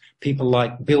 because people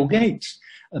like Bill Gates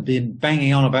have been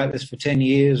banging on about this for 10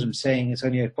 years and saying it's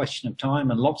only a question of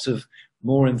time, and lots of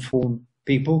more informed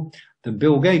people than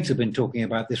Bill Gates have been talking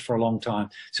about this for a long time.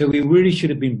 So we really should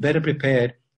have been better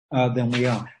prepared than we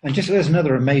are. And just there's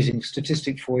another amazing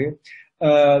statistic for you.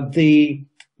 The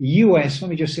US, let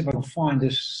me just see if I can find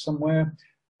this somewhere.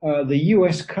 The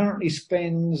US currently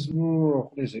spends,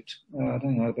 what is it? I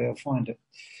don't know if I'll find it.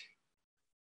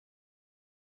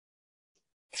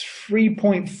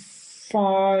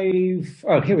 3.5,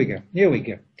 oh, here we go.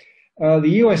 The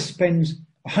US spends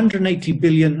 180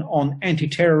 billion on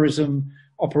anti-terrorism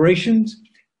operations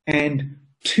and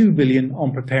 2 billion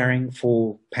on preparing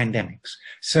for pandemics.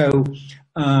 So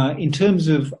in terms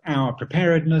of our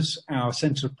preparedness, our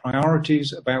sense of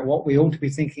priorities about what we ought to be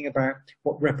thinking about,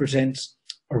 what represents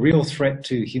a real threat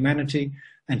to humanity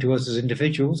and to us as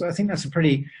individuals, I think that's a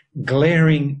pretty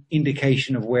glaring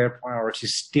indication of where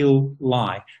priorities still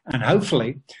lie. And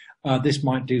hopefully this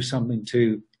might do something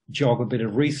to jog a bit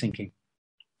of rethinking.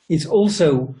 It's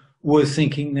also worth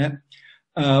thinking that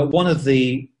one of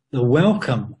the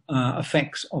welcome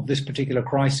effects of this particular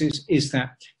crisis is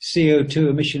that CO2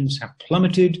 emissions have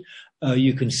plummeted.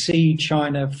 You can see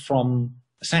China from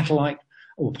satellite,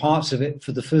 or parts of it,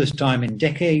 for the first time in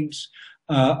decades.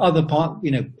 Other part,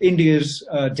 India's,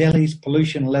 Delhi's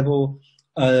pollution level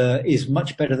is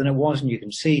much better than it was, and you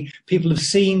can see people have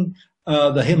seen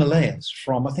the Himalayas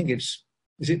from, I think is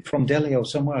it from Delhi or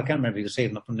somewhere? I can't remember if you can see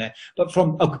them from there, but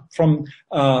from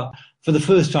for the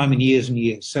first time in years and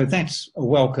years. So that's a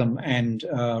welcome and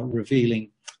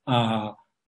revealing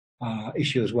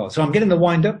issue as well. So I'm getting the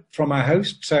wind up from our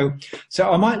host. So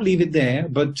I might leave it there,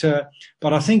 but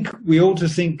I think we ought to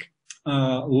think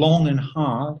long and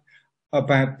hard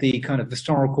about the kind of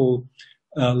historical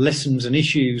lessons and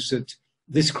issues that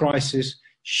this crisis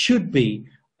should be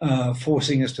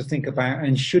forcing us to think about,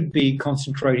 and should be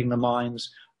concentrating the minds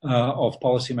of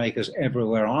policymakers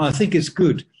everywhere on. I think it's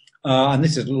good, and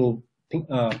this is a little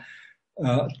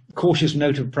cautious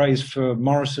note of praise for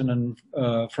Morrison and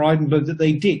Frydenberg, that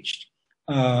they ditched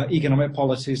economic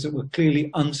policies that were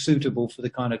clearly unsuitable for the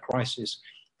kind of crisis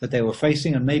that they were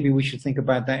facing, and maybe we should think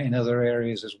about that in other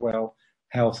areas as well,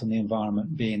 health and the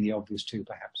environment being the obvious two,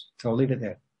 perhaps. So I'll leave it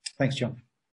there. Thanks, John.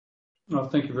 Well,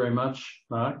 thank you very much,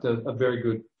 Mark. A very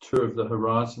good tour of the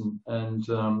horizon, and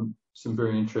some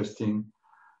very interesting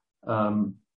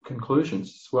conclusions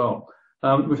as well.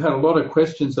 We've had a lot of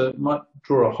questions. I might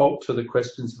draw a halt to the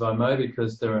questions if I may,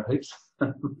 because there are heaps.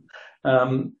 So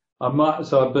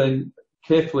I've been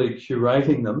carefully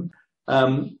curating them.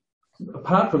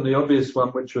 Apart from the obvious one,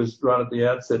 which was right at the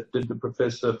outset, did the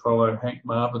professor follow Hank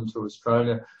Marvin to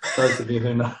Australia? Those of you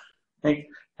who know, Hank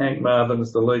Marvin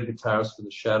is the lead guitarist for the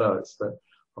Shadows, but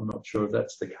I'm not sure if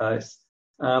that's the case.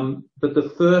 But the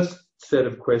first set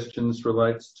of questions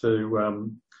relates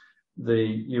to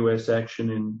the US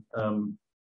action in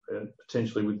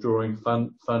potentially withdrawing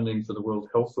funding for the World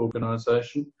Health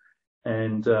Organization,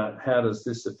 and how does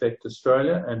this affect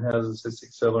Australia, and how does this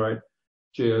accelerate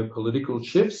geopolitical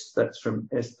shifts? That's from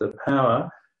Esther Power.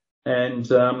 And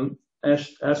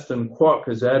Aston Kwok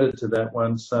has added to that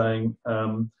one, saying,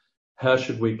 how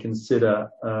should we consider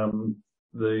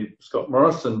the Scott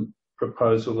Morrison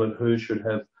proposal that WHO should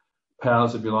have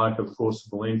powers, if you like, of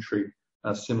forcible entry,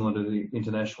 similar to the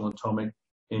International Atomic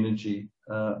Energy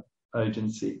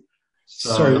Agency?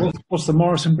 So, sorry, what's the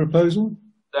Morrison proposal?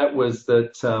 that was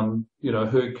that, you know,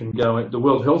 who can go in, the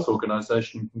World Health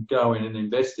Organization can go in and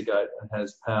investigate and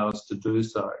has powers to do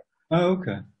so. Oh,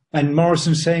 okay. And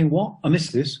Morrison saying what? I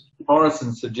missed this.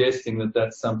 Morrison suggesting that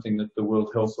that's something that the World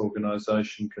Health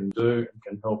Organization can do and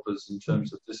can help us in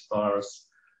terms of this virus,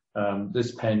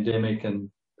 this pandemic and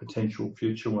potential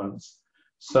future ones.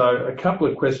 So a couple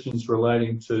of questions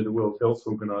relating to the World Health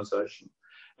Organization.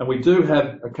 And we do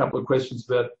have a couple of questions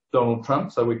about Donald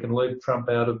Trump, so we can leave Trump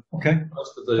out of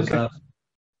most of these answers.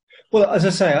 Well, as I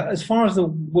say, as far as the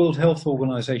World Health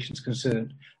Organization is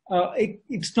concerned,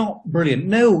 it's not brilliant.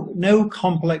 No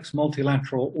complex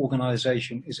multilateral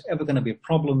organization is ever going to be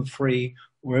problem-free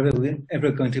or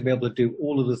ever going to be able to do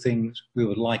all of the things we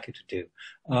would like it to do.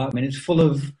 I mean, it's full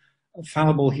of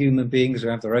fallible human beings who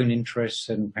have their own interests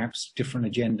and perhaps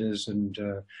different agendas,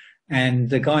 and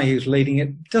the guy who's leading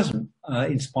it doesn't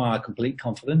inspire complete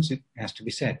confidence, it has to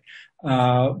be said.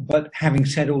 But having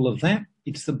said all of that,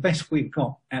 it's the best we've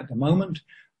got at the moment.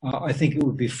 I think it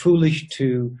would be foolish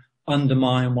to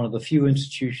undermine one of the few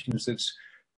institutions that's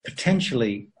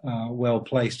potentially well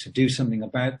placed to do something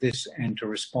about this and to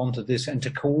respond to this and to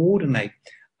coordinate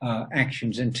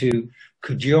actions and to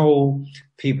cajole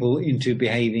people into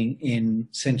behaving in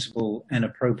sensible and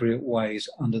appropriate ways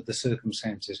under the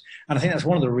circumstances. And I think that's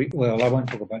one of the well, I won't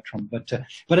talk about Trump,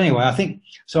 but anyway, I think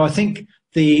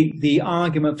the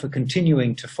argument for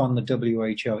continuing to fund the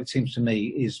WHO, it seems to me,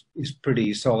 is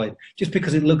pretty solid, just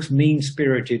because it looks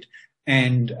mean-spirited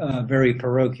and very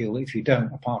parochial if you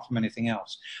don't, apart from anything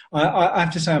else. I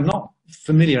have to say I'm not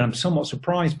familiar. I'm somewhat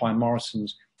surprised by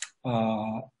Morrison's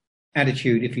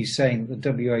attitude if he's saying that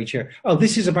the WHO, oh,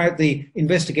 this is about the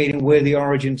investigating where the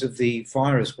origins of the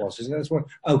virus was. Is that what?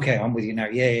 Okay, I'm with you now.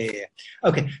 Yeah.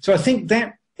 Okay, so I think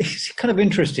that is kind of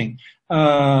interesting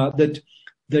that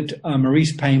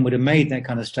Maurice Payne would have made that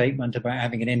kind of statement about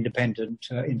having an independent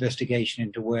investigation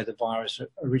into where the virus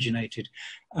originated.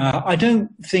 I don't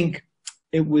think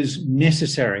it was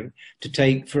necessary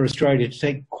for Australia to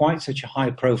take quite such a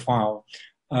high profile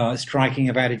striking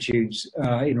of attitudes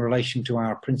in relation to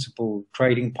our principal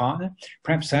trading partner.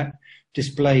 Perhaps that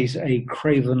displays a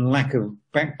craven lack of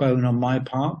backbone on my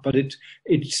part, but it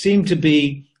seemed to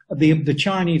be the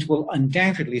Chinese will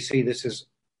undoubtedly see this as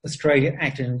Australia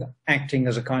acting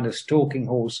as a kind of stalking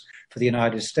horse for the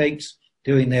United States,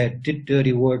 doing their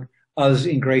dirty work, us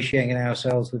ingratiating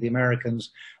ourselves with the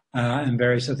Americans and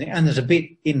various other things. And there's a bit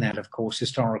in that, of course,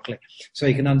 historically. So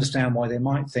you can understand why they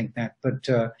might think that.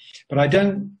 But I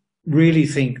don't really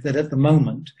think that at the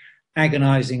moment,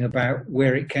 agonizing about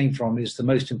where it came from is the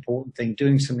most important thing.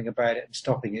 Doing something about it and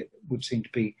stopping it would seem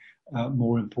to be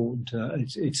more important,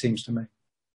 it seems to me.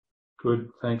 Good.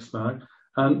 Thanks, Mark.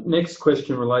 Next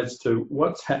question relates to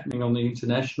what's happening on the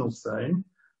international scene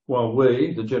while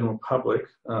we, the general public,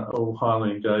 are all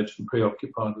highly engaged and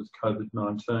preoccupied with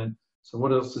COVID-19. So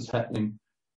what else is happening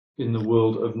in the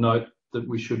world of note that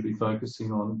we should be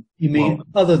focusing on? You mean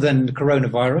other than the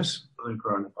coronavirus? Other than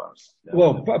coronavirus. Yeah.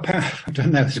 Well, I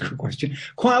don't know, that's a good question.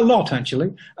 Quite a lot,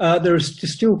 actually. There is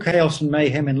still chaos and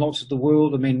mayhem in lots of the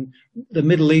world. I mean, the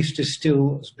Middle East is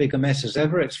still as big a mess as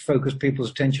ever. It's focused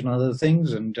people's attention on other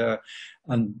things, and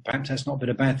perhaps that's not been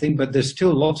a bad thing, but there's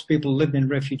still lots of people living in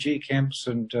refugee camps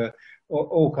and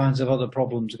all kinds of other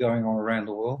problems going on around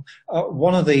the world.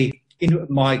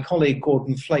 My colleague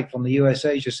Gordon Flake from the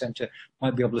U.S.A. Asia Centre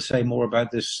might be able to say more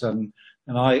about this than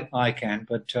I can,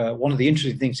 but one of the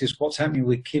interesting things is what's happening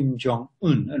with Kim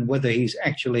Jong-un and whether he's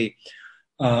actually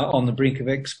on the brink of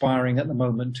expiring at the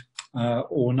moment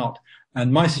or not.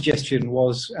 And my suggestion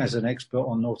was, as an expert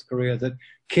on North Korea, that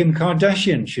Kim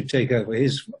Kardashian should take over,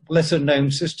 his lesser-known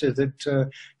sister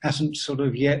that hasn't sort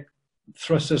of yet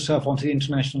thrust herself onto the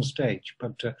international stage.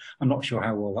 But I'm not sure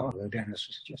how well that will go down as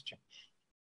a suggestion.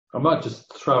 I might just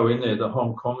throw in there the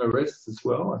Hong Kong arrests as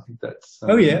well. I think that's...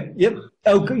 oh, yeah. Yep.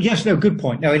 Oh, yes, no, good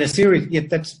point. No, in a serious... Yeah,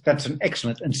 that's an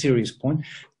excellent and serious point.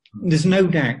 There's no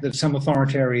doubt that some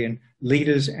authoritarian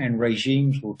leaders and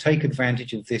regimes will take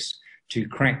advantage of this to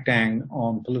crack down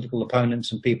on political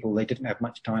opponents and people they didn't have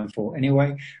much time for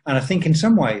anyway. And I think in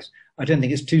some ways, I don't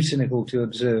think it's too cynical to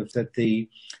observe that the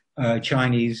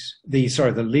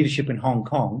leadership in Hong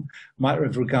Kong might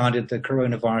have regarded the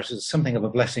coronavirus as something of a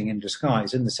blessing in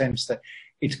disguise, in the sense that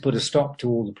it's put a stop to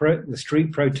all the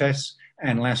street protests.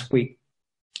 And last week,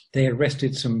 they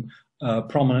arrested some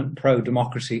prominent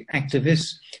pro-democracy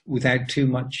activists without too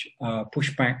much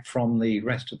pushback from the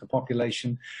rest of the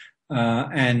population.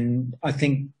 And I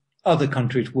think other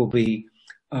countries will be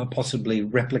possibly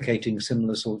replicating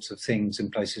similar sorts of things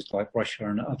in places like Russia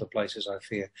and other places, I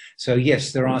fear. So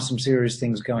yes, there are some serious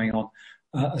things going on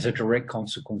as a direct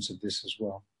consequence of this as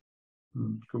well.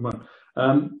 Good one.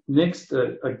 Next,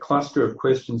 a cluster of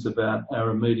questions about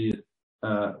our immediate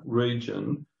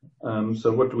region.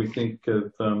 So what do we think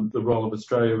of the role of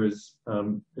Australia is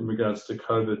in regards to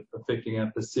COVID affecting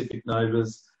our Pacific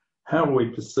neighbours? How are we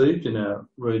perceived in our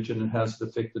region, and how has it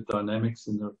affected dynamics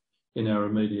in our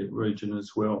immediate region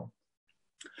as well?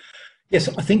 Yes,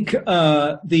 I think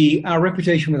our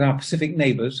reputation with our Pacific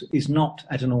neighbours is not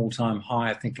at an all-time high.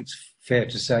 I think it's fair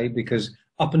to say, because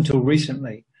up until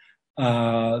recently,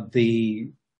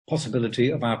 the possibility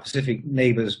of our Pacific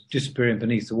neighbours disappearing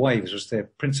beneath the waves was their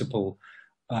principal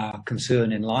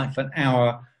concern in life, and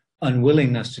our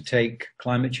unwillingness to take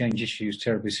climate change issues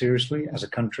terribly seriously as a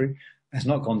country has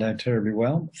not gone down terribly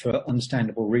well for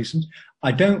understandable reasons.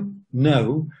 I don't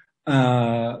know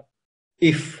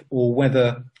if or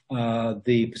whether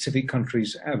the Pacific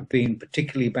countries have been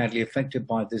particularly badly affected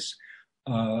by this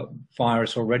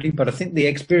virus already, but I think the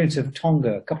experience of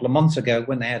Tonga a couple of months ago,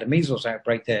 when they had a measles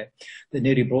outbreak there that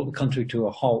nearly brought the country to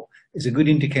a halt, is a good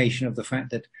indication of the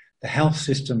fact that the health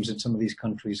systems in some of these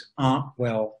countries aren't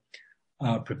well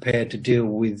prepared to deal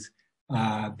with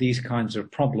these kinds of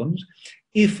problems.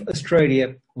 If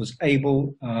Australia was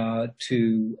able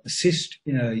to assist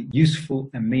in a useful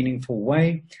and meaningful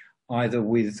way, either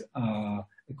with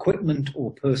equipment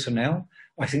or personnel,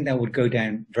 I think that would go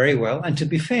down very well. And to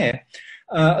be fair,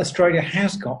 Australia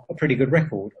has got a pretty good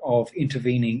record of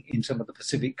intervening in some of the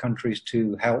Pacific countries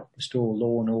to help restore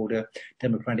law and order,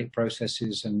 democratic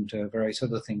processes, and various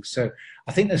other things. So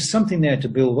I think there's something there to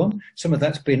build on. Some of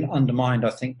that's been undermined,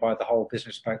 I think, by the whole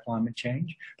business about climate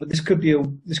change. But this could be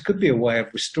a way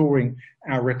of restoring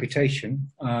our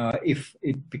reputation if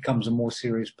it becomes a more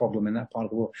serious problem in that part of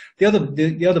the world.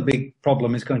 The other big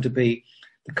problem is going to be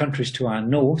the countries to our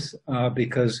north,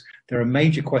 because there are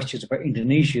major questions about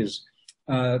Indonesia's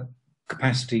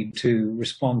capacity to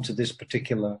respond to this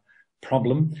particular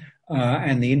problem,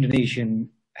 and the Indonesian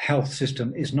health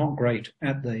system is not great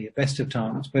at the best of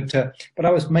times. But I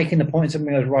was making the point,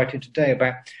 something I was writing today,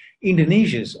 about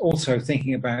Indonesia's also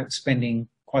thinking about spending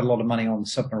quite a lot of money on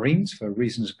submarines for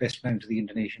reasons best known to the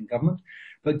Indonesian government.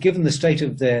 But given the state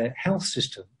of their health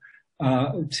system,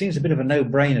 it seems a bit of a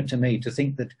no-brainer to me to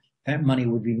think that that money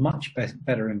would be much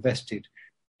better invested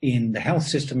in the health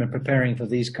system and preparing for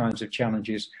these kinds of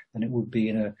challenges than it would be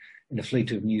in a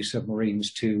fleet of new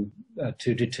submarines to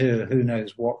deter who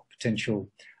knows what potential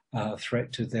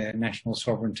threat to their national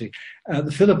sovereignty.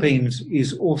 The Philippines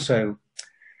is also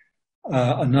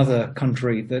another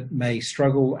country that may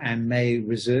struggle and may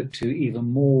resort to even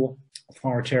more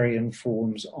authoritarian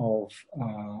forms of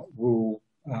rule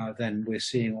than we're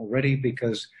seeing already,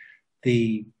 because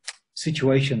the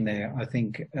situation there, I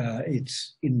think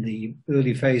it's in the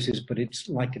early phases, but it's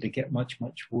likely to get much,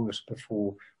 much worse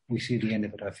before we see the end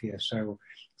of it, I fear. So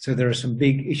there are some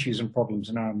big issues and problems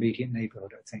in our immediate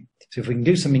neighbourhood, I think. So if we can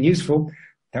do something useful,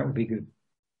 that would be good.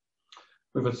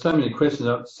 We've got so many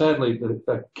questions. Sadly,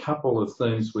 a couple of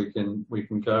themes we can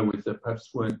go with that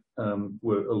perhaps were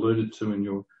alluded to in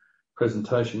your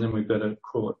presentation. Then we better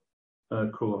call a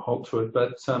halt to it.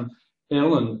 But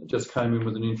Ellen just came in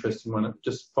with an interesting one,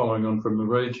 just following on from the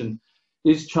region.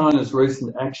 Is China's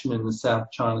recent action in the South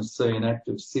China Sea an act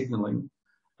of signalling?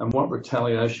 And what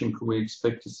retaliation could we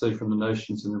expect to see from the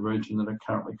nations in the region that are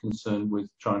currently concerned with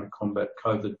trying to combat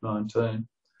COVID-19?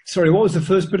 Sorry, what was the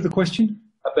first bit of the question?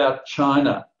 About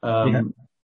China, an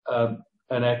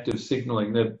act of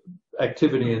signalling, the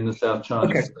activity in the South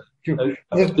China Sea. Sure.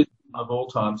 Of all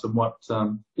times, and what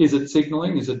is it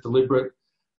signalling? Is it deliberate?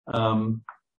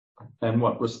 And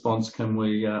what response can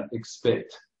we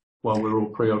expect while we're all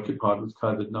preoccupied with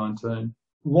COVID-19?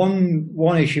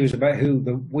 One issue is about who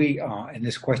the we are in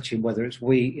this question, whether it's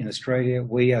we in Australia,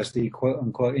 we as the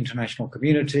quote-unquote international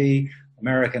community,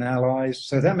 American allies.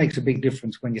 So that makes a big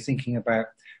difference when you're thinking about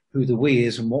who the we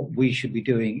is and what we should be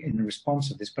doing in response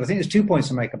to this. But I think there's 2 points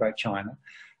to make about China,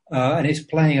 and it's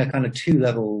playing a kind of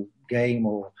two-level game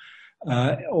or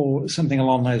something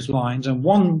along those lines. And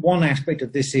one aspect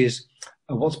of this is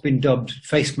what's been dubbed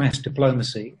face mask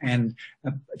diplomacy, and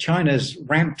China's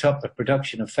ramped up the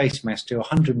production of face masks to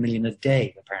 100 million a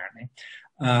day, apparently,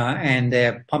 and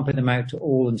they're pumping them out to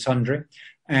all and sundry.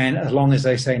 And as long as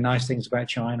they say nice things about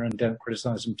China and don't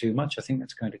criticize them too much, I think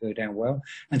that's going to go down well.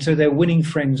 And so they're winning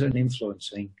friends and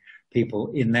influencing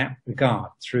people in that regard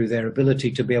through their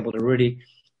ability to be able to really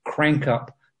crank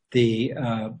up the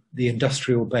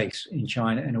industrial base in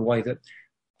China in a way that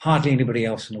hardly anybody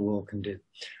else in the world can do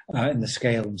in the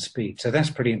scale and speed. So that's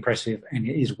pretty impressive, and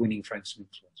it is winning friends and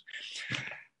influence.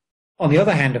 On the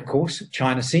other hand, of course,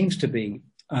 China seems to be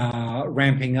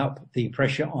ramping up the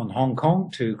pressure on Hong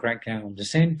Kong to crack down on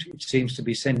dissent. It seems to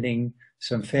be sending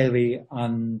some fairly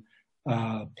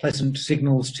pleasant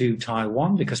signals to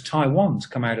Taiwan, because Taiwan's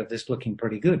come out of this looking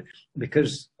pretty good,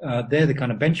 because they're the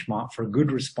kind of benchmark for a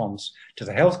good response to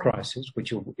the health crisis,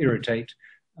 which will irritate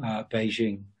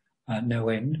Beijing no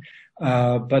end.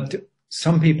 But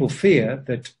some people fear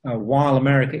that while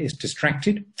America is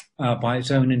distracted by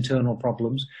its own internal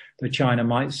problems, that China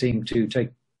might seem to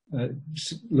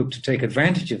look to take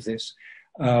advantage of this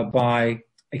by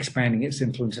expanding its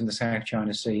influence in the South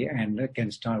China Sea and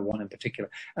against Taiwan in particular.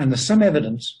 And there's some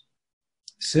evidence,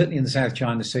 certainly in the South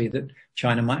China Sea, that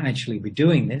China might actually be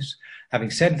doing this.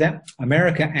 Having said that,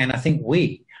 America, and I think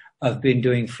we, have been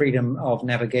doing freedom of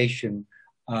navigation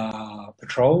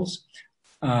patrols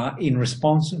in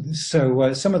response.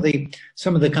 So some of the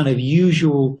kind of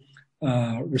usual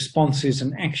responses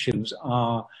and actions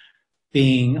are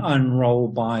being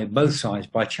unrolled by both sides,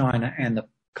 by China and the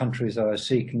countries that are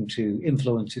seeking to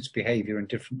influence its behavior in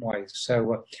different ways.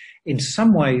 So in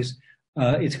some ways,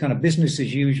 it's kind of business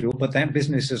as usual, but that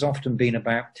business has often been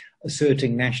about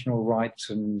asserting national rights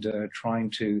and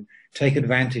trying to take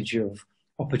advantage of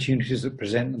opportunities that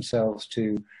present themselves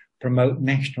to promote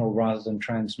national rather than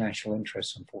transnational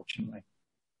interests, unfortunately.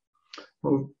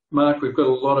 Well, Mark, we've got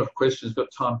a lot of questions. We've got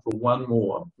time for one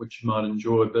more, which you might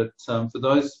enjoy. But for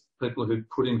those people who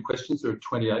put in questions, there are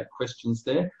 28 questions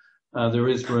there. There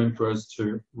is room for us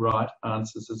to write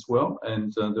answers as well,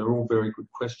 and they're all very good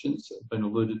questions that have been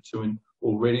alluded to and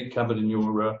already covered in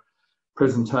your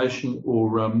presentation,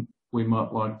 or we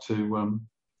might like to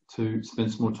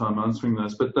spend some more time answering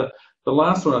those. But the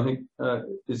last one I think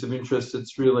is of interest.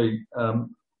 It's really,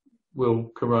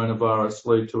 will coronavirus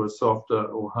lead to a softer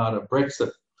or harder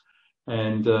Brexit?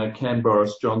 And can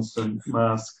Boris Johnson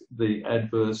mask the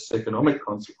adverse economic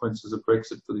consequences of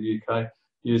Brexit for the UK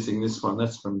using this one?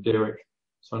 That's from Derek.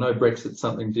 So I know Brexit's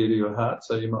something dear to your heart,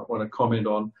 so you might want to comment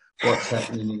on what's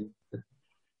happening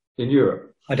in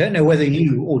Europe. I don't know whether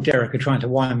you or Derek are trying to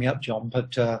wind me up, John,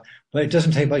 but it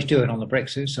doesn't take much doing on the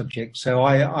Brexit subject. So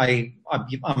I'm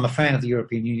a fan of the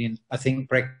European Union. I think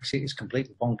Brexit is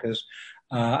completely bonkers.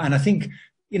 And I think,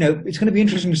 you know, it's going to be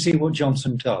interesting to see what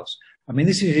Johnson does. I mean,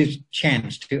 this is his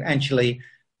chance to actually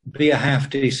be a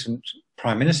half-decent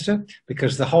Prime Minister,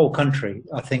 because the whole country,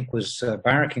 I think, was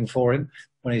barracking for him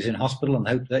when he was in hospital and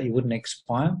hoped that he wouldn't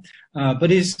expire. But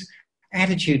his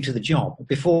attitude to the job,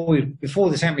 before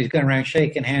this happened, he was going around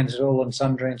shaking hands at all and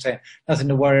sundry and saying, nothing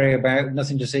to worry about,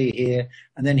 nothing to see here.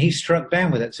 And then he struck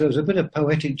down with it. So there was a bit of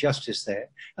poetic justice there.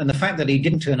 And the fact that he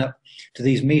didn't turn up to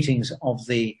these meetings of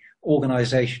the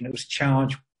organisation that was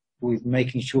charged with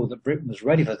making sure that Britain was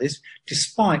ready for this,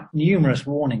 despite numerous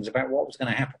warnings about what was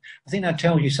going to happen. I think that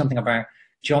tells you something about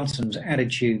Johnson's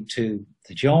attitude to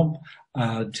the job,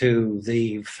 to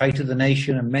the fate of the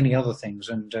nation, and many other things.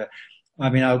 And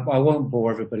I mean, I won't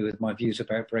bore everybody with my views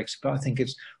about Brexit, but I think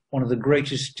it's one of the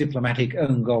greatest diplomatic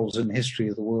own goals in the history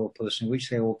of the world, personally, which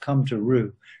they will come to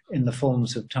rue in the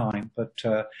fullness of time. But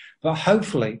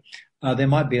hopefully, they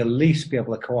might at least be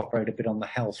able to cooperate a bit on the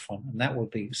health front, and that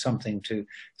would be something to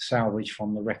salvage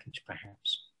from the wreckage,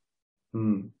 perhaps.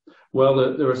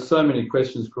 Well, there are so many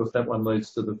questions. Of course, that one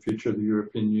leads to the future of the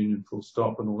European Union, full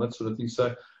stop, and all that sort of thing.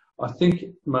 So I think,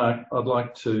 Mark, I'd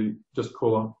like to just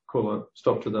call a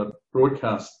stop to the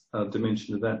broadcast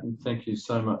dimension of that, and thank you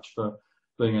so much for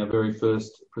being our very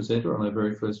first presenter on our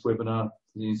very first webinar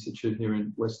for the Institute here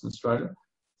in Western Australia.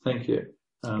 Thank you.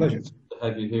 Pleasure to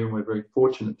have you here, and we're very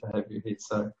fortunate to have you here.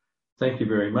 So thank you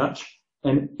very much.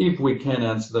 And if we can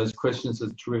answer those questions,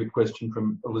 there's a terrific question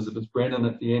from Elizabeth Brennan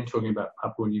at the end talking about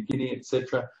Papua New Guinea,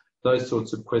 etc. Those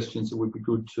sorts of questions that would be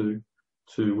good to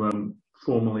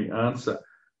formally answer.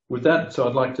 With that, so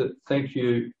I'd like to thank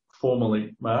you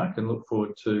formally, Mark, and look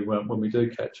forward to when we do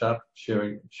catch up,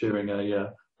 sharing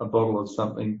a bottle of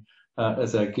something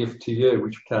as our gift to you,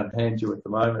 which we can't hand you at the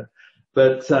moment.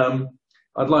 But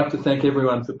I'd like to thank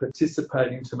everyone for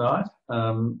participating tonight.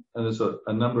 And there's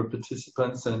a number of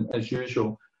participants, and as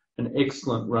usual, an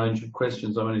excellent range of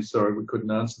questions. I'm only sorry we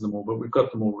couldn't answer them all, but we've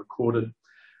got them all recorded.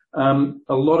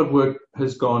 A lot of work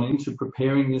has gone into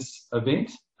preparing this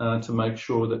event to make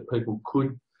sure that people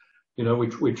could, you know,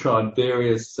 we tried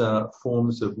various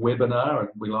forms of webinar, and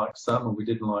we liked some and we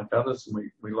didn't like others,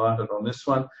 and we landed on this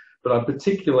one. But I'd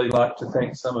particularly like to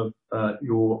thank some of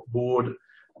your board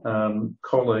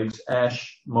colleagues,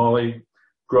 Ash, Molly,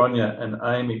 Gronya and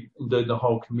Amy, indeed the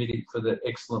whole committee, for the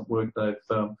excellent work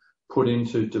they've put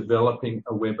into developing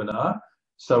a webinar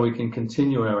so we can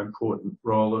continue our important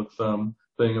role of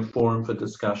being a forum for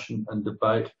discussion and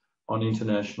debate on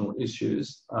international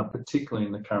issues, particularly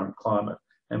in the current climate,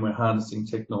 and we're harnessing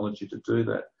technology to do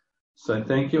that. So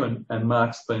thank you, and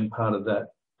Mark's been part of that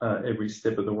every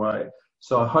step of the way.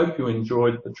 So I hope you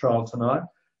enjoyed the trial tonight.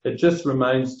 it just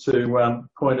remains to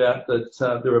point out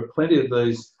that there are plenty of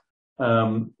these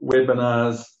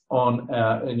webinars on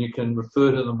our, and you can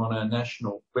refer to them on our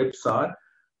national website.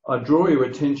 I draw your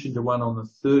attention to one on the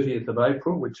 30th of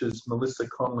April, which is Melissa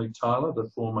Connolly-Tyler, the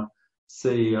former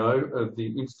CEO of the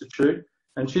Institute.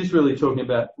 And she's really talking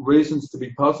about reasons to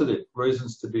be positive,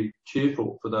 reasons to be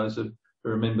cheerful, for those who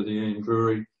remember the Ian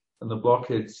Drury and the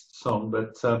Blockheads song.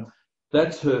 But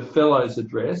that's her fellows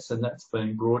address, and that's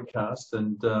being broadcast,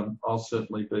 and I'll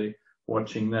certainly be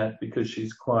watching that because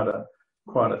she's quite a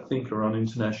thinker on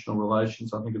international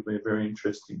relations. I think it'll be a very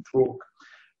interesting talk.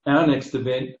 Our next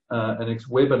event, our next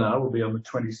webinar will be on the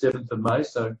 27th of May,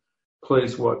 so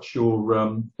please watch your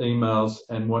emails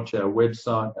and watch our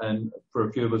website, and for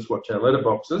a few of us, watch our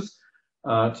letterboxes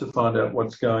to find out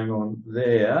what's going on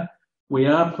there. We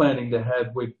are planning to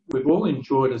have, we've all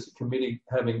enjoyed as a committee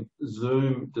having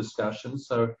Zoom discussions,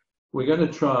 so we're going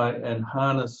to try and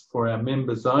harness for our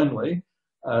members only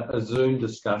a Zoom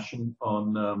discussion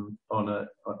on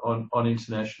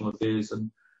international affairs, and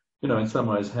in some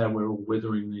ways how we're all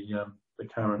weathering the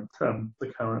current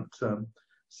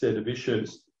set of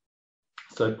issues.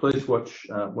 So please watch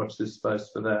this space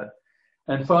for that.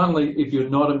 And finally, if you're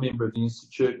not a member of the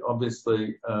Institute,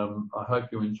 obviously I hope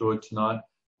you enjoyed tonight.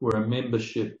 We're a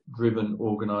membership-driven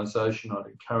organisation.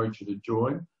 I'd encourage you to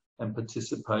join and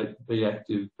participate, be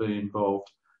active, be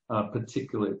involved,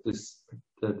 particularly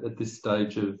at this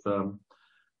stage of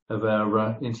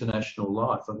our international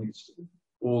life. I think it's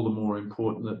all the more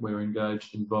important that we're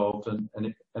engaged, involved,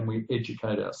 and we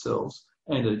educate ourselves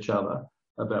and each other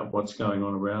about what's going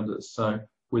on around us. So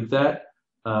with that,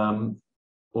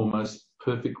 almost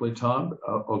perfectly timed,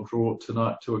 I'll draw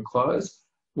tonight to a close.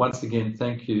 Once again,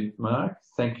 thank you, Mark.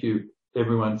 Thank you,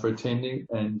 everyone, for attending,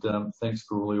 and thanks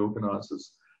for all the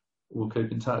organisers. We'll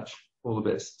keep in touch. All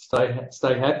the best.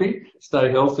 Stay happy,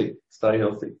 stay healthy, stay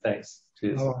healthy. Thanks.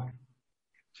 Cheers. Bye.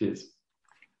 Cheers.